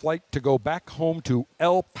Airlines flight to go back home to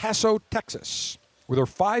El Paso, Texas, with her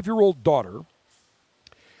 5-year-old daughter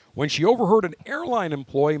when she overheard an airline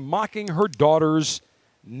employee mocking her daughter's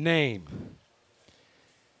name.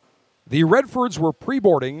 The Redfords were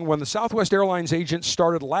pre-boarding when the Southwest Airlines agent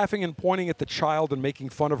started laughing and pointing at the child and making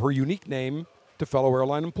fun of her unique name to fellow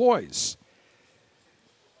airline employees.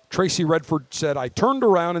 Tracy Redford said, I turned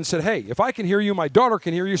around and said, hey, if I can hear you, my daughter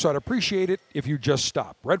can hear you, so I'd appreciate it if you just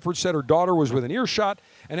stop. Redford said her daughter was within earshot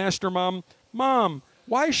and asked her mom, Mom,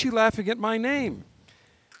 why is she laughing at my name?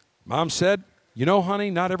 Mom said, you know, honey,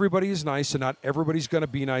 not everybody is nice and not everybody's going to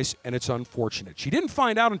be nice, and it's unfortunate. She didn't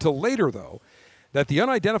find out until later, though, that the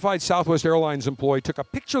unidentified Southwest Airlines employee took a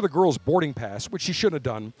picture of the girl's boarding pass, which she shouldn't have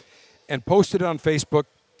done, and posted it on Facebook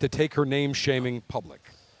to take her name-shaming public.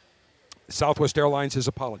 Southwest Airlines has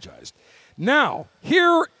apologized. Now,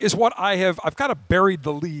 here is what I've kind of buried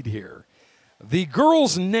the lead here. The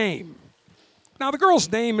girl's name. Now, the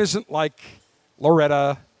girl's name isn't like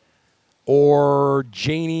Loretta or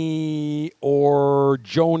Janie or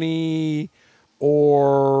Joni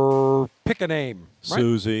or pick a name. Right?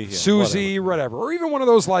 Susie. Yeah, Susie, whatever. Or even one of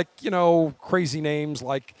those crazy names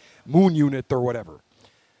like Moon Unit or whatever.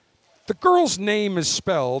 The girl's name is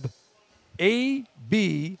spelled A-B-C-D-E.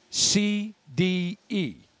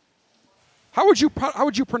 How would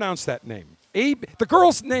you pronounce that name? The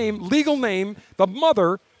girl's name, legal name, the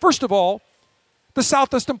mother, first of all, the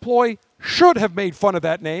Southwest employee should have made fun of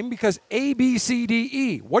that name because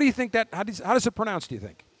A-B-C-D-E. What do you think how does it pronounce, do you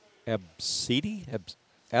think? Abcede?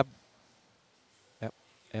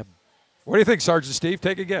 What do you think, Sergeant Steve?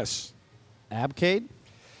 Take a guess. Abcade?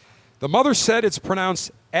 The mother said it's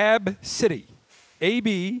pronounced Abcity.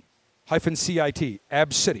 A-B-C-I-T.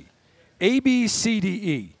 Abcity.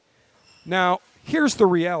 A-B-C-D-E. Now, here's the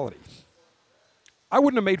reality. I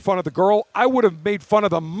wouldn't have made fun of the girl. I would have made fun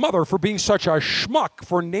of the mother for being such a schmuck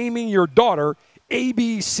for naming your daughter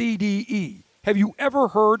A-B-C-D-E. Have you ever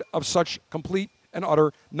heard of such complete and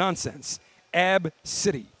utter nonsense?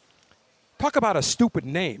 Abcity. Talk about a stupid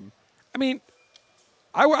name. I mean,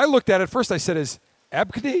 I looked at it first. I said, is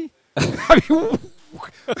Abcady? I mean,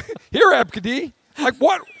 here, Abcady. Like,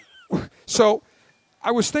 what? So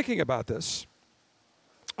I was thinking about this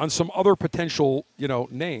on some other potential,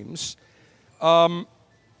 names. How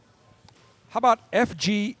about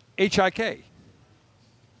F-G-H-I-K?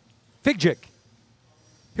 Figjik.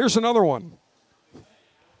 Here's another one.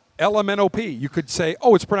 L-M-N-O-P. You could say,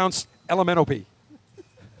 it's pronounced L-M-N-O-P.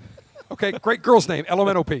 Okay, great girl's name,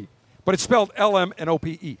 L-M-N-O-P. But it's spelled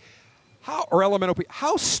L-M-N-O-P-E. Or L-M-N-O-P.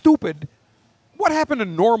 How stupid, what happened to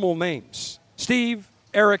normal names? Steve,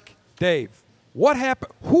 Eric, Dave. What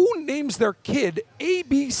happened? Who names their kid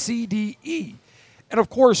A-B-C-D-E? And of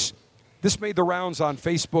course, this made the rounds on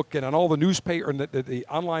Facebook and on all the newspaper and the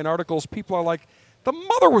online articles. People are like, the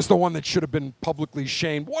mother was the one that should have been publicly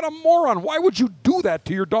shamed. What a moron. Why would you do that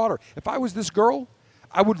to your daughter? If I was this girl,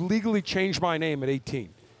 I would legally change my name at 18.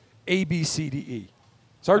 A-B-C-D-E.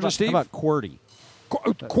 Sergeant Steve? How about QWERTY?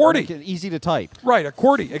 QWERTY. Easy to type. Right, a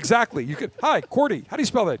QWERTY, exactly. You could. Hi, QWERTY. How do you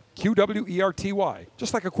spell that? Q-W-E-R-T-Y.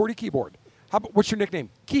 Just like a QWERTY keyboard. What's your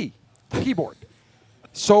nickname? Keyboard.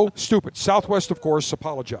 So stupid. Southwest, of course,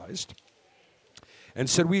 apologized and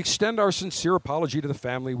said, we extend our sincere apology to the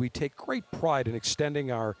family. We take great pride in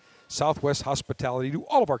extending our Southwest hospitality to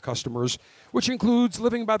all of our customers, which includes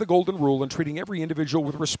living by the golden rule and treating every individual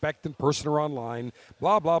with respect in person or online,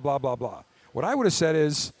 blah, blah, blah, blah, blah. What I would have said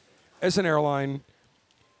is, as an airline,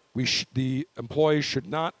 the employees should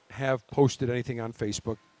not have posted anything on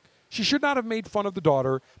Facebook. She should not have made fun of the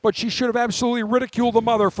daughter, but she should have absolutely ridiculed the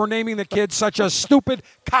mother for naming the kid such a stupid,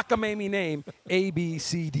 cockamamie name,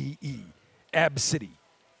 A-B-C-D-E, Abcity.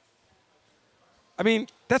 I mean,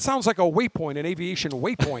 that sounds like a waypoint, an aviation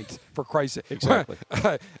waypoint, for Christ's sake. Exactly.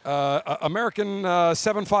 American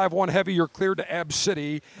 751 Heavy, you're cleared to Ab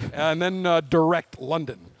City, and then direct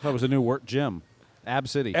London. That was a new word, Jim. Ab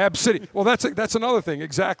City. Ab City. Well, that's another thing.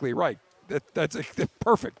 Exactly right. That's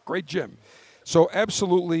perfect. Great Jim. So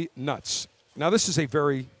absolutely nuts. Now, this is a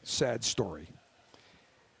very sad story.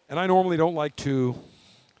 And I normally don't like to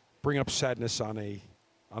bring up sadness on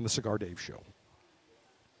the Cigar Dave show.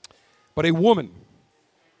 But a woman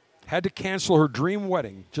had to cancel her dream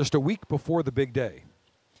wedding just a week before the big day.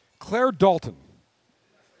 Claire Dalton,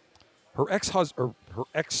 her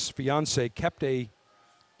ex-fiance, kept a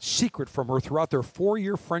secret from her throughout their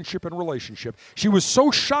 4-year friendship and relationship. She was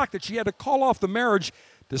so shocked that she had to call off the marriage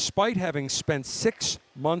despite having spent 6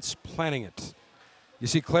 months planning it. You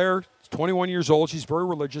see, Claire is 21 years old. She's very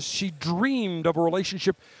religious. She dreamed of a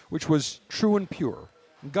relationship which was true and pure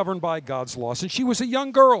and governed by God's laws. And she was a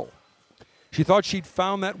young girl. She thought she'd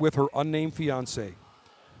found that with her unnamed fiancé,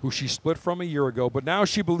 who she split from a year ago, but now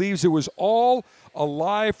she believes it was all a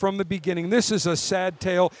lie from the beginning. This is a sad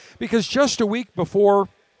tale because just a week before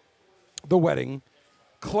the wedding,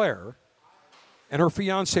 Claire and her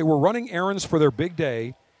fiancé were running errands for their big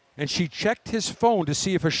day, and she checked his phone to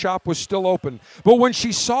see if a shop was still open. But when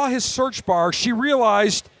she saw his search bar, she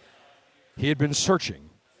realized he had been searching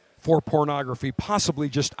for pornography, possibly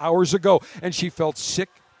just hours ago, and she felt sick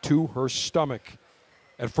to her stomach.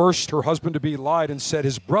 At first, her husband-to-be lied and said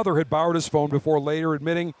his brother had borrowed his phone before later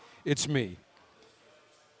admitting, "It's me."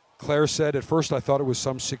 Claire said, "At first I thought it was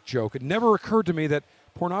some sick joke. It never occurred to me that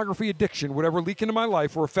pornography addiction would ever leak into my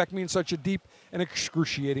life or affect me in such a deep and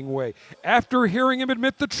excruciating way." After hearing him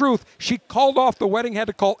admit the truth, she called off the wedding, had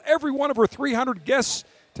to call every one of her 300 guests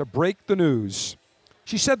to break the news.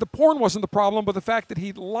 She said the porn wasn't the problem, but the fact that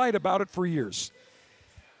he'd lied about it for years.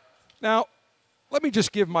 Now, let me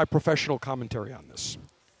just give my professional commentary on this.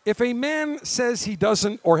 If a man says he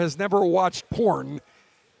doesn't or has never watched porn,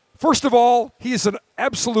 first of all, he is an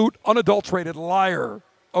absolute unadulterated liar,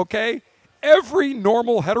 okay? Every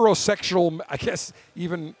normal heterosexual, I guess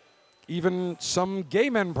even some gay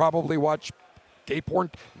men probably watch gay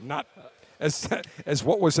porn, not as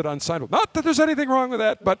what was it on Seinfeld. Not that there's anything wrong with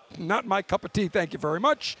that, but not my cup of tea, thank you very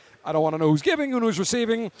much. I don't want to know who's giving and who's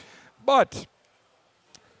receiving, but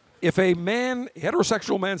if a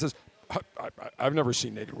heterosexual man says, I've never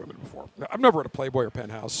seen naked women before. I've never read a Playboy or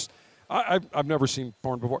Penthouse. I've never seen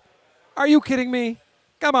porn before. Are you kidding me?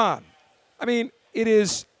 Come on. I mean, it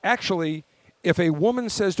is actually, if a woman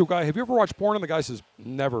says to a guy, "Have you ever watched porn?" and the guy says,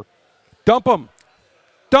 "Never." Dump him.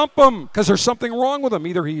 Dump him, because there's something wrong with him.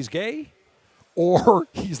 Either he's gay, or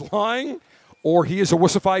he's lying, or he is a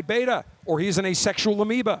wussified beta, or he's an asexual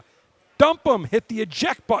amoeba. Dump him. Hit the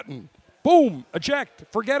eject button. Boom, eject,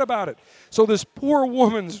 forget about it. So this poor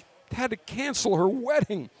woman's had to cancel her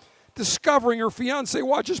wedding, discovering her fiancé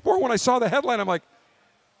watches porn. When I saw the headline, I'm like,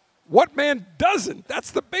 what man doesn't?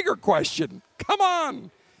 That's the bigger question. Come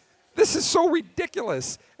on. This is so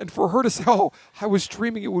ridiculous. And for her to say, "Oh, I was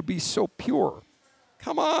dreaming it would be so pure."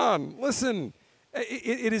 Come on, listen.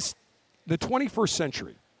 It is the 21st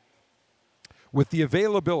century. With the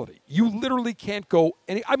availability, you literally can't go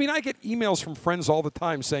any. I mean, I get emails from friends all the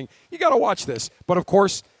time saying, "You got to watch this," but of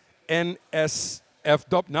course,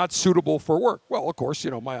 NSFW, not suitable for work. Well, of course,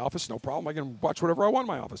 my office, no problem. I can watch whatever I want in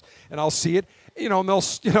my office, and I'll see it. And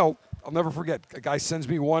they'll, I'll never forget. A guy sends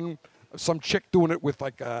me some chick doing it with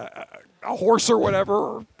like a horse or whatever,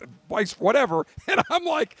 or vice whatever, and I'm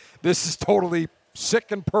like, this is totally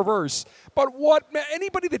sick and perverse. But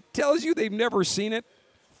anybody that tells you they've never seen it,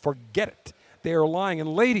 forget it. They are lying.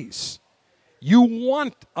 And ladies, you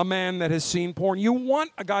want a man that has seen porn. You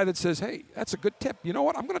want a guy that says, "Hey, that's a good tip. You know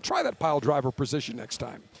what? I'm going to try that pile driver position next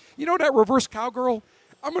time. You know that reverse cowgirl?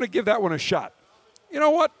 I'm going to give that one a shot. You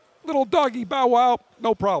know what? Little doggy bow wow,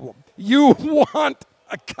 no problem." You want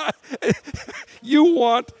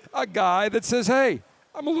a guy that says, "Hey,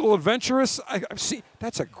 I'm a little adventurous. I've seen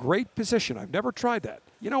that's a great position. I've never tried that.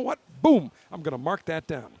 You know what? Boom, I'm going to mark that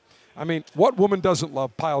down." I mean, what woman doesn't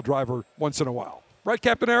love pile driver once in a while? Right,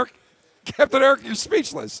 Captain Eric? Captain Eric, you're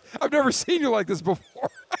speechless. I've never seen you like this before.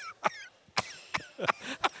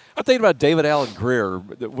 I'm thinking about David Alan Grier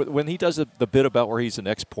when he does the bit about where he's an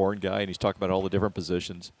ex-porn guy and he's talking about all the different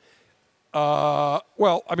positions.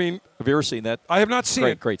 Well, I mean, have you ever seen that? I have not seen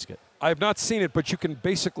it. Great skit. I have not seen it, but you can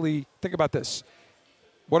basically think about this.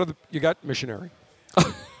 You got missionary,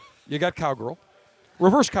 you got cowgirl,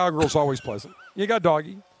 reverse cowgirl is always pleasant. You got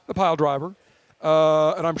doggy, the pile driver,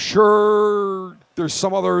 and I'm sure there's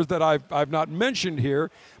some others that I've not mentioned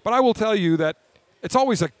here. But I will tell you that it's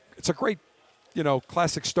always a great,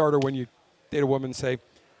 classic starter when you date a woman and say, "Do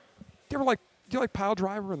you ever like do you like pile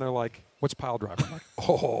driver? And they're like, what's pile driver? I'm like,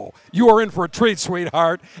 oh, you are in for a treat,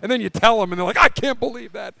 sweetheart. And then you tell them, and they're like, I can't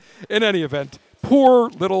believe that. In any event, poor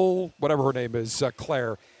little, whatever her name is,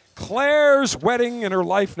 Claire. Claire's wedding and her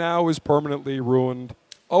life now is permanently ruined.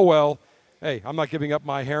 Oh, well. Hey, I'm not giving up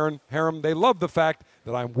my harem. They love the fact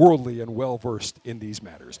that I'm worldly and well-versed in these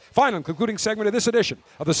matters. Final and concluding segment of this edition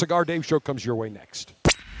of the Cigar Dave Show comes your way next.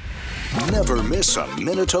 Never miss a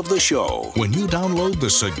minute of the show when you download the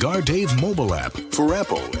Cigar Dave mobile app for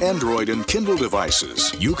Apple, Android, and Kindle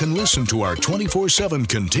devices. You can listen to our 24/7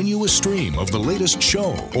 continuous stream of the latest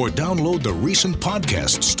show or download the recent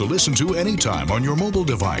podcasts to listen to anytime on your mobile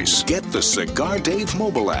device. Get the Cigar Dave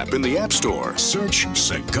mobile app in the App Store. Search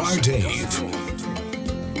Cigar Dave.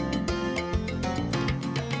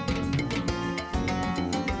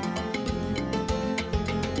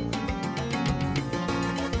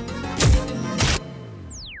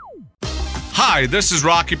 Hi, this is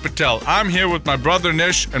Rocky Patel. I'm here with my brother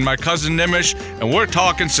Nish and my cousin Nimish, and we're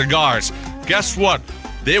talking cigars. Guess what?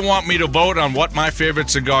 They want me to vote on what my favorite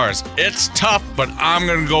cigar is. It's tough, but I'm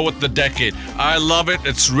going to go with the Decade. I love it.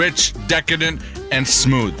 It's rich, decadent, and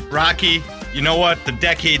smooth. Rocky, you know what? The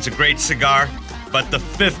Decade's a great cigar, but the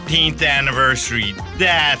 15th anniversary,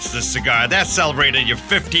 that's the cigar. That celebrated your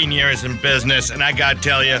 15 years in business, and I got to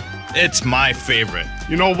tell you, it's my favorite.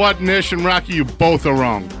 You know what, Nish and Rocky, you both are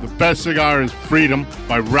wrong. The best cigar is Freedom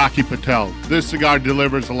by Rocky Patel. This cigar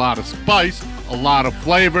delivers a lot of spice, a lot of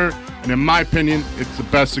flavor, and in my opinion, it's the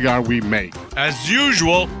best cigar we make. As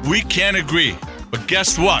usual, we can't agree. But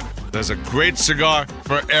guess what? There's a great cigar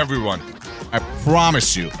for everyone. I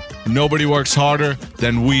promise you, nobody works harder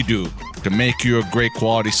than we do to make you a great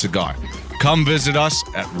quality cigar. Come visit us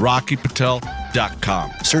at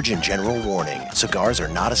RockyPatel.com. Surgeon General warning, cigars are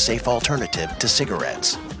not a safe alternative to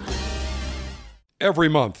cigarettes. Every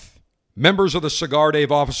month, members of the Cigar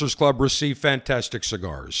Dave Officers Club receive fantastic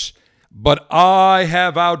cigars. But I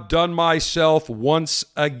have outdone myself once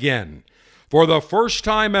again. For the first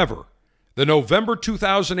time ever, the November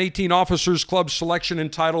 2018 Officers Club selection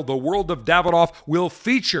entitled The World of Davidoff will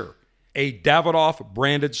feature a Davidoff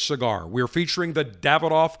branded cigar. We're featuring the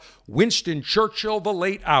Davidoff Winston Churchill The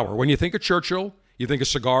Late Hour. When you think of Churchill, you think of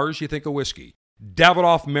cigars, you think of whiskey.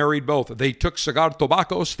 Davidoff married both. They took Cigar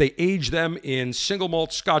Tobacos, they aged them in single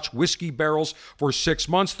malt Scotch whiskey barrels for 6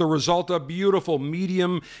 months. The result, a beautiful,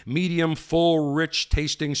 medium, full, rich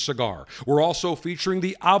tasting cigar. We're also featuring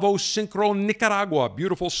the Avo Syncro Nicaragua,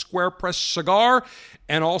 beautiful square press cigar,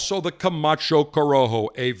 and also the Camacho Corojo,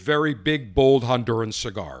 a very big, bold Honduran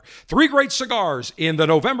cigar. 3 great cigars in the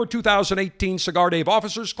November 2018 Cigar Dave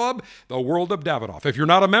Officers Club, The World of Davidoff. If you're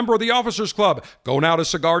not a member of the Officers Club, go now to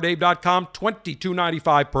CigarDave.com,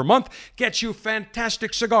 $22.95 per month. Gets you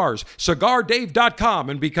fantastic cigars. CigarDave.com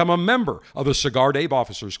and become a member of the Cigar Dave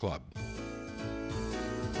Officers Club.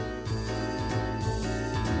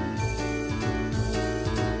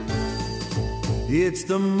 It's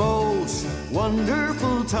the most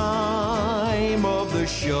wonderful time of the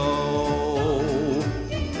show,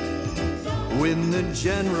 when the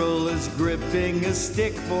general is gripping a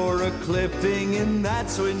stick for a clipping, and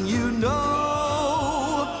that's when you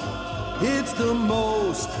know it's the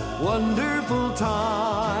most wonderful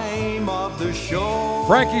time of the show.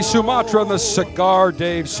 Frankie Sumatra and the Cigar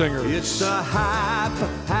Dave Singers. It's the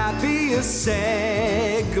happiest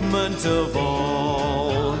segment of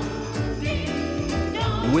all,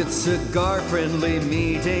 with cigar-friendly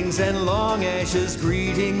meetings and Long Ash's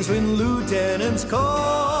greetings when lieutenants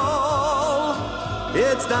call.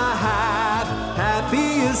 It's the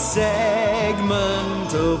happiest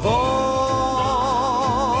segment of all.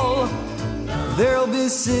 There'll be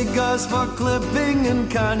cigars for clipping and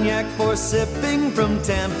cognac for sipping from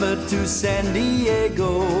Tampa to San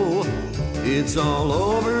Diego. It's all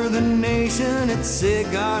over the nation, it's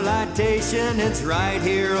cigar lightation, it's right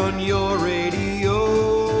here on your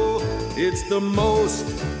radio. It's the most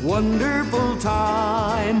wonderful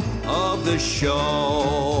time of the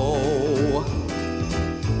show.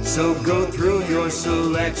 So go through your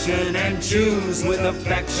selection and choose with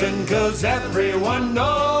affection, 'cause everyone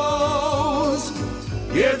knows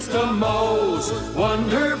it's the most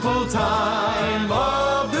wonderful time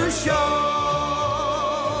of the show.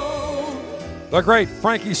 The great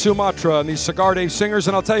Frankie Sumatra and the Cigar Dave Singers.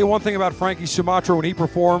 And I'll tell you one thing about Frankie Sumatra: when he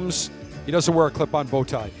performs, he doesn't wear a clip-on bow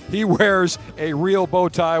tie. He wears a real bow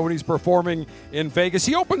tie when he's performing in Vegas.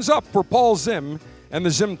 He opens up for Paul Zim and the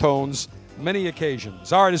Zimtones many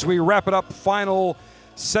occasions. All right, as we wrap it up, final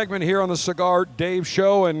segment here on the Cigar Dave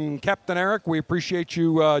Show. And Captain Eric, we appreciate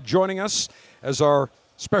you joining us as our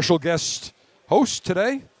special guest host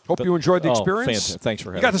today. Hope you enjoyed the experience. Fantastic. Thanks for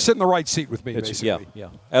having me. You got to sit in the right seat with me, basically. Yeah,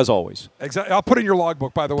 as always. Exactly. I'll put in your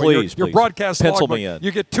logbook, by the way. Please, your broadcast pencil logbook. me in.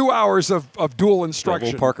 You get 2 hours of dual instruction.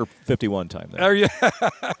 Little Parker 51 time there.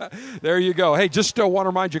 There you go. Hey, just want to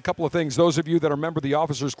remind you a couple of things. Those of you that are a member of the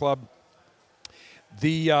Officers Club,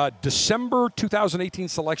 the December 2018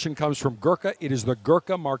 selection comes from Gurkha. It is the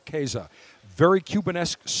Gurkha Marquesa. Very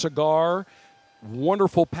Cubanesque cigar.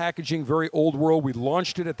 Wonderful packaging, very old world. We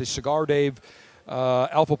launched it at the Cigar Dave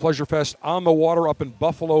Alpha Pleasure Fest on the water up in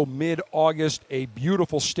Buffalo mid-August. A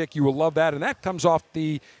beautiful stick. You will love that. And that comes off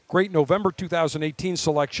the great November 2018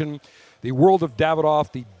 selection, the World of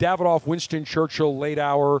Davidoff, the Davidoff Winston Churchill Late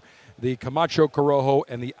Hour, the Camacho Corojo,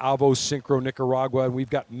 and the Avo Syncro Nicaragua. And we've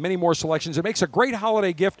got many more selections. It makes a great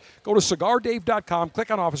holiday gift. Go to CigarDave.com, click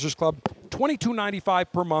on Officers Club,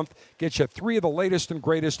 $22.95 per month. Gets you 3 of the latest and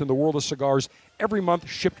greatest in the world of cigars every month,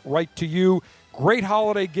 shipped right to you. Great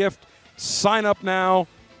holiday gift. Sign up now.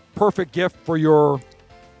 Perfect gift for your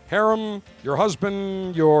harem, your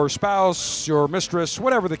husband, your spouse, your mistress,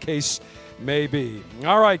 whatever the case may be.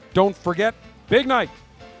 All right, don't forget, big night.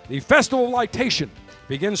 The Festival of Lightation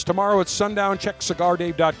begins tomorrow at sundown. Check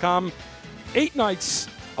CigarDave.com. 8 nights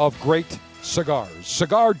of great cigars.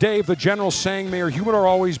 Cigar Dave, the General, saying, may your humidor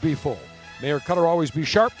always be full. May your cutter always be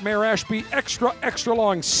sharp. May your ash be extra, extra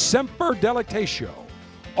long. Semper Delectatio.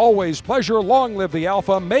 Always pleasure. Long live the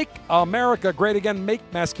Alpha. Make America great again. Make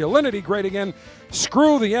masculinity great again.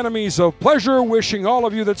 Screw the enemies of pleasure. Wishing all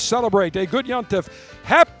of you that celebrate a good Yontif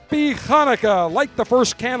happy Hanukkah. Light the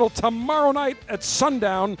first candle tomorrow night at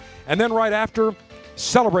sundown. And then right after,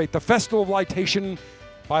 celebrate the Festival of Lightation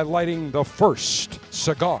by lighting the first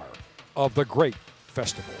cigar of the great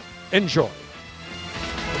festival. Enjoy.